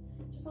rest.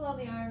 Just allow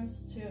the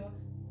arms to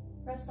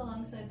rest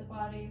alongside the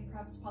body,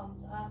 perhaps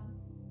palms up.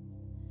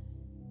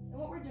 And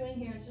what we're doing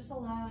here is just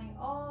allowing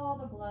all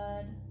the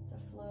blood to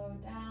flow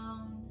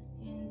down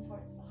in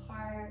towards the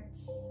heart,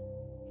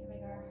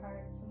 giving our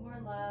heart some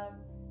more love,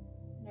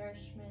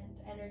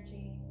 nourishment,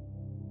 energy,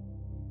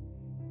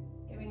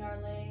 giving our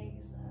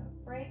legs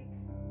a break.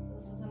 So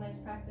this is a nice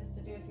practice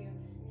to do if you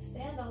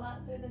stand a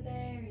lot through the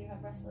day or you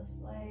have restless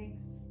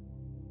legs.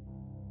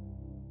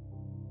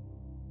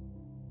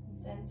 In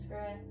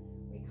Sanskrit,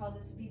 we call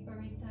this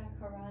Viparita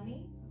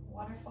Karani,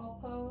 waterfall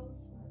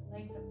pose, or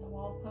legs up the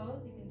wall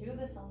pose. You can do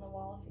this on the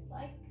wall if you'd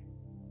like.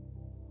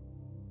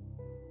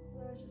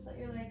 Otherwise, just let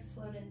your legs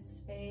float in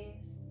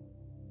space.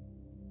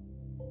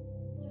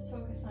 Just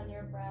focus on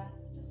your breath,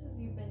 just as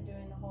you've been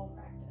doing the whole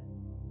practice.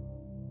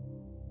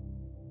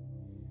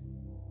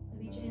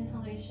 With each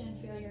inhalation,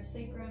 feel your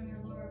sacrum, your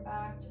lower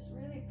back, just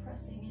really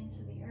pressing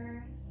into the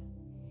earth.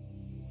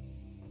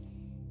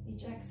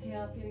 Each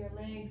exhale, feel your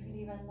legs get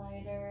even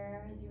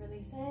lighter as you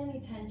release any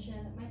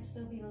tension that might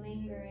still be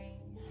lingering,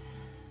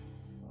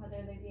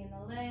 whether they be in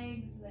the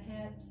legs, the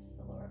hips,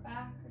 the lower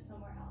back, or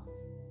somewhere else.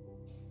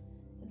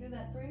 So do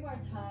that 3 more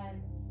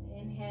times.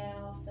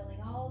 Inhale,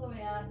 filling all the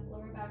way up,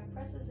 lower back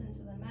presses into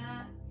the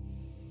mat.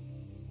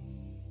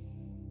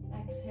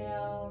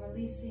 Exhale,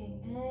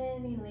 releasing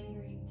any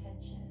lingering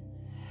tension.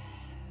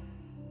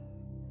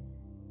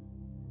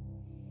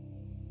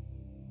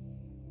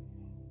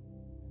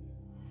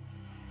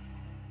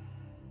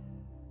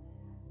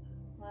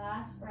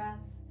 Last breath,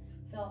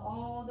 fill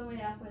all the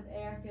way up with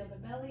air, feel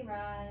the belly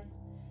rise,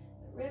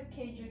 the rib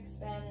cage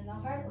expand and the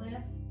heart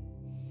lift.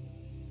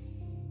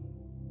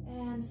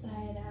 And sigh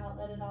it out,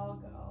 let it all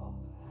go.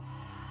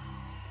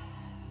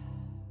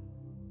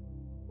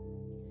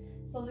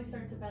 Slowly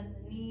start to bend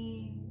the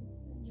knees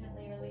and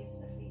gently release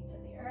the feet to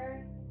the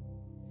earth.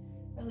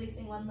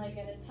 Releasing one leg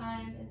at a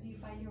time as you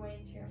find your way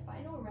into your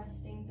final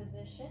resting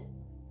position.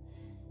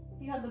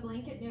 If you have the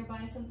blanket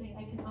nearby, something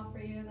I can offer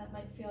you that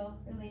might feel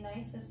really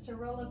nice is to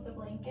roll up the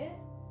blanket.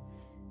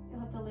 You'll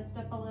have to lift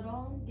up a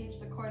little, gauge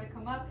the core to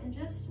come up, and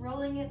just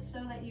rolling it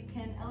so that you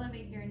can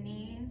elevate your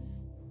knees.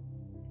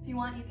 If you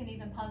want, you can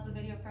even pause the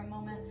video for a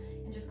moment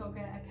and just go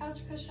get a couch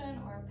cushion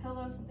or a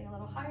pillow, something a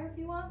little higher if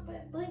you want,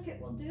 but blanket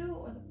will do,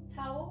 or the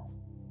towel.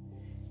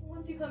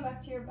 Once you come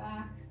back to your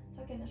back,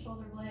 tuck in the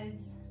shoulder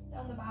blades,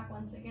 down the back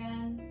once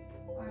again,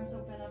 arms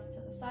open up to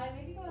the side,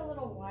 maybe go a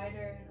little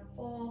wider in a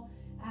full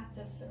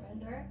active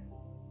surrender.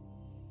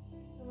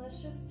 And let's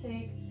just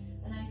take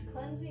a nice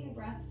cleansing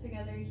breath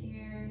together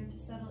here to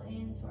settle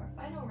into our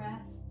final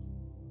rest.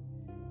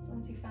 So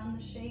once you found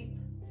the shape,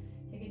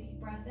 take a deep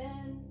breath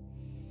in,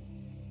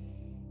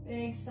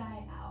 big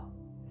sigh out.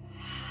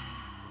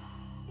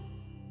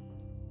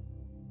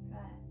 Good.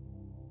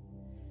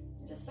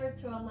 And just start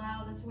to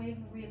allow this wave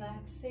of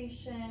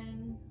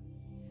relaxation,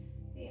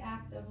 the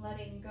act of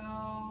letting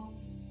go,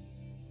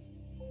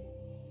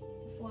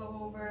 to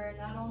flow over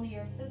not only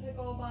your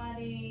physical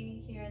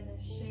body here in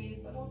this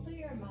shape, but also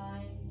your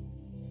mind.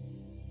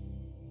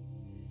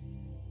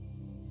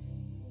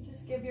 And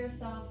just give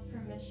yourself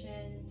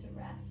permission to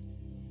rest.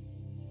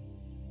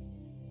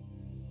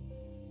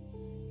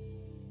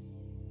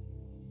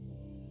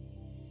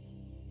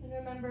 And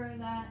remember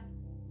that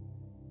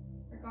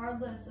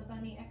regardless of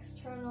any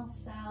external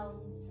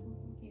sounds,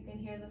 if you can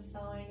hear the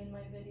sawing in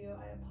my video,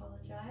 I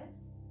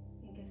apologize.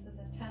 I think this is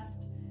a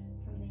test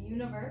from the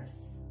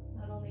universe,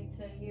 not only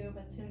to you,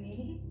 but to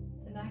me,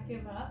 to not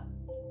give up.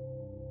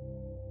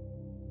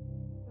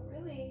 But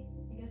really,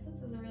 I guess this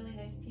is a really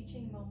nice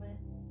teaching moment.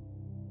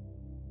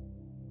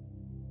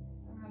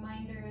 A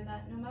reminder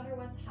that no matter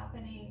what's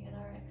happening in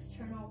our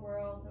external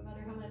world, no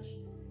matter how much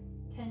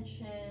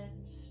tension,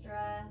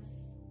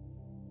 stress,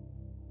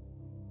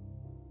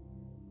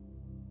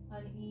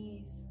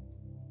 unease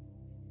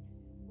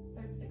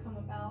starts to come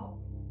about,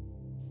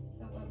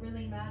 that what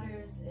really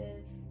matters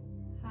is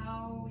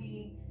how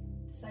we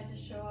decide to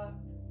show up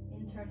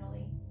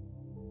internally.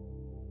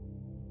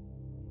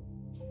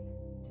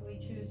 Do we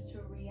choose to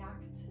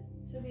react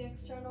to the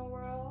external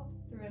world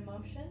through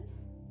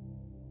emotions?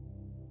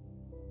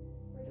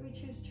 Or do we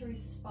choose to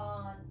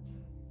respond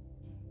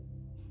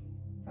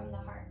from the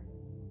heart?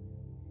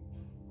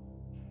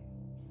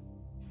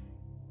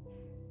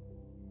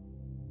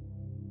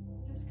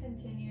 Just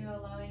continue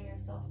allowing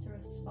yourself to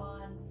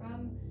respond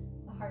from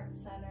the heart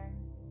center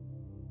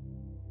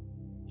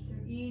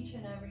through each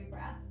and every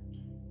breath.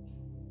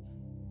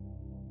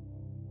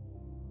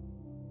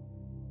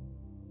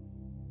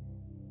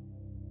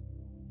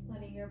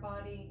 Letting your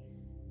body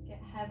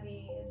get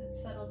heavy as it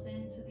settles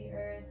into the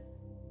earth,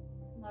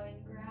 allowing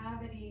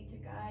gravity to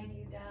guide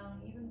you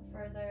down even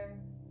further.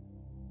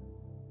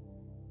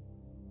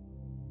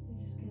 So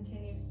just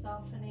continue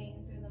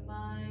softening through the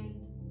mind,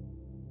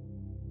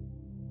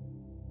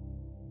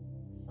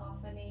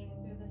 softening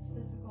through this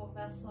physical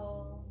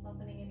vessel,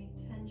 softening any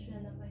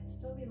tension that might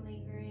still be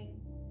lingering.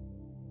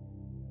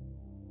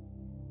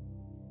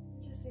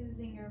 Just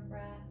using your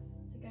breath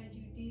to guide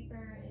you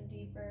deeper and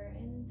deeper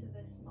into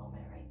this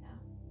moment right now.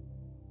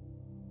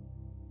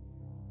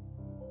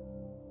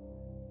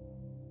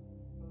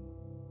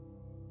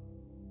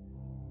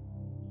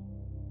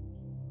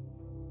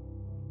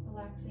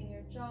 Relaxing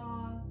your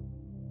jaw,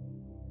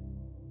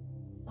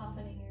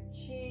 softening your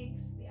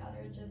cheeks, the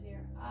outer edges of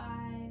your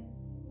eyes,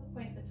 the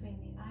point between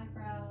the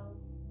eyebrows.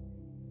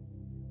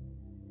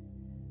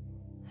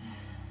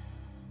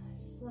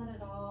 Just let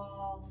it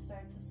all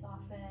start to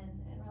soften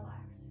and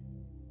relax.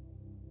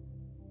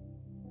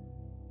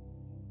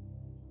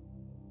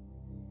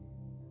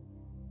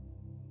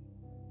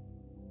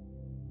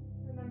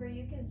 Remember,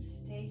 you can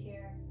stay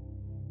here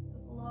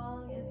as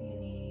long as you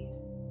need,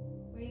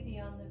 way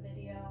beyond the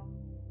video.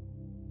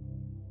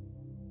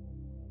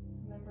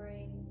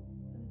 Remembering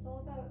that it's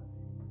all about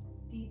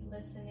deep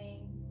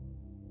listening,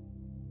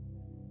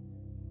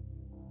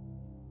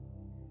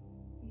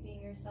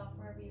 meeting yourself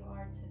wherever you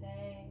are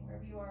today,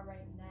 wherever you are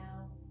right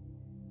now.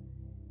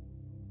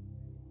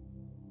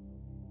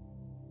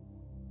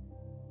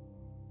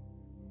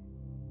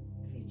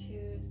 If you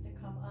choose to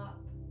come up,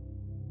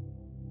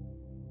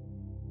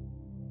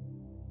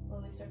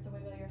 slowly start to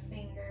wiggle your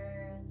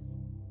fingers,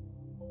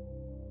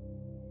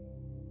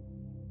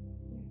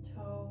 your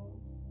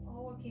toes,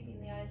 all while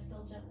keeping the eyes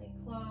still gently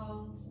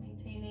closed,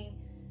 maintaining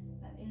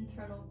that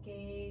internal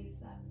gaze,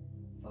 that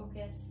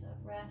focus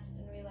of rest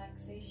and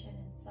relaxation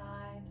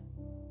inside.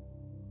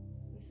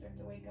 We start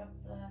to wake up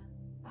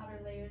the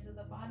outer layers of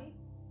the body.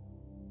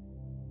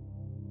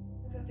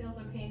 If it feels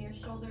okay in your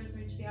shoulders,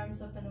 reach the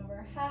arms up and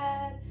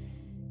overhead.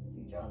 As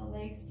you draw the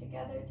legs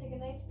together, take a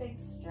nice big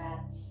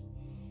stretch.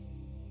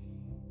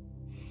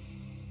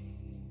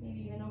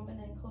 Maybe even open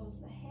and close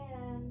the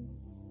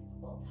hands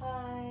a couple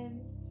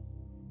times.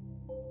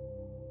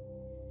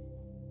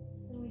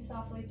 And we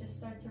softly just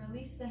start to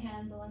release the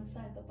hands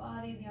alongside the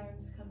body. The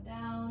arms come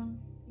down.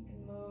 You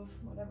can move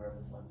whatever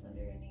was once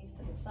under your knees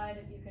to the side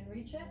if you can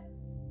reach it.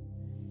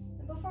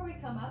 And before we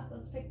come up,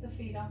 let's pick the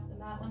feet off the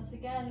mat once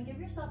again and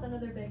give yourself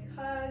another big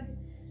hug.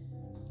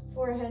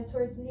 Forehead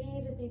towards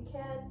knees if you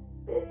can.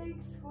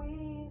 Big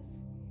squeeze.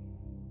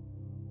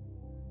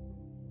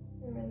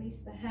 And release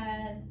the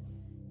head.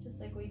 Just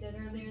like we did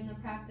earlier in the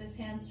practice,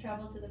 hands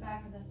travel to the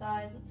back of the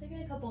thighs. Let's take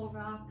a couple of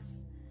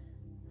rocks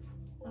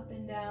up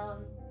and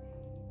down.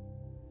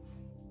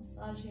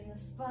 Massaging the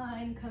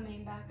spine,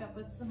 coming back up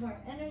with some more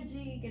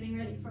energy, getting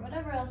ready for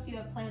whatever else you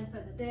have planned for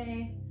the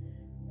day.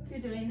 If you're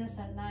doing this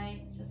at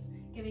night, just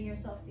giving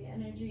yourself the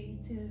energy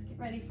to get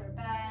ready for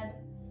bed.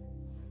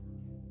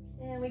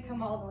 And we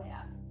come all the way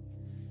up.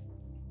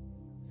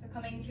 So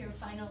coming to your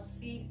final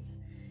seat,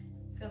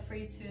 feel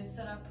free to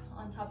sit up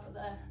on top of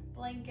the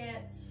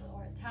blanket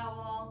or a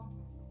towel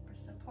for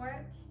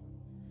support.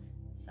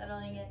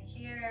 Settling in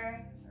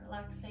here,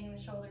 relaxing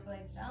the shoulder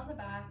blades down the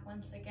back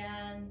once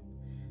again.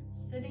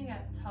 Sitting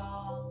up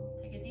tall,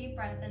 take a deep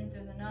breath in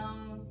through the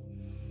nose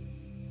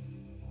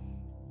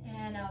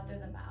and out through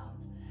the mouth.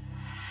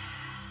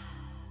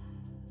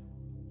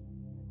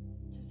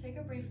 Just take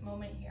a brief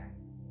moment here.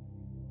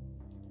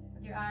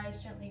 With your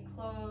eyes gently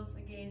closed,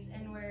 the gaze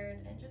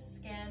inward, and just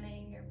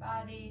scanning your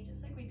body,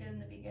 just like we did in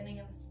the beginning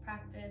of this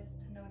practice,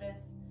 to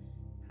notice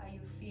how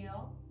you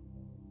feel.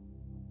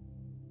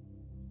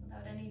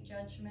 Without any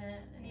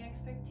judgment, any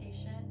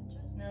expectation,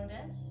 just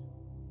notice.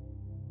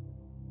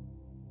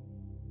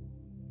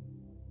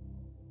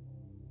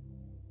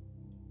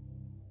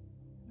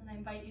 I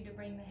invite you to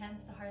bring the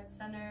hands to heart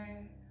center,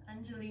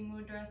 Anjali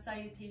Mudra,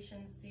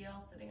 salutation seal,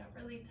 sitting up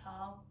really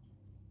tall,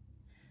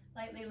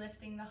 lightly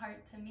lifting the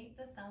heart to meet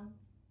the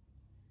thumbs,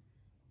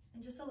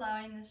 and just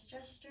allowing this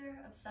gesture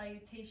of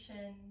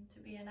salutation to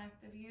be an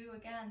act of you,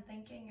 again,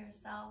 thanking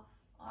yourself,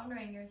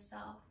 honoring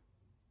yourself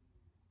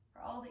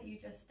for all that you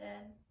just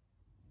did,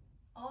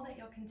 all that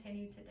you'll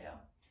continue to do.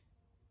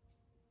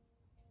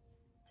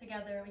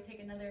 Together, we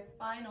take another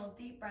final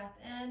deep breath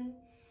in,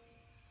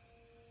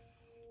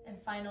 and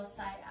final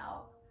sigh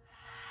out.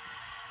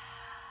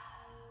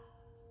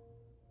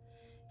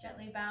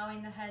 Gently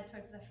bowing the head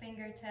towards the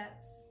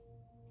fingertips.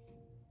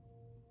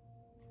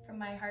 From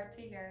my heart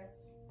to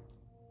yours,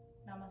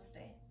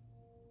 namaste.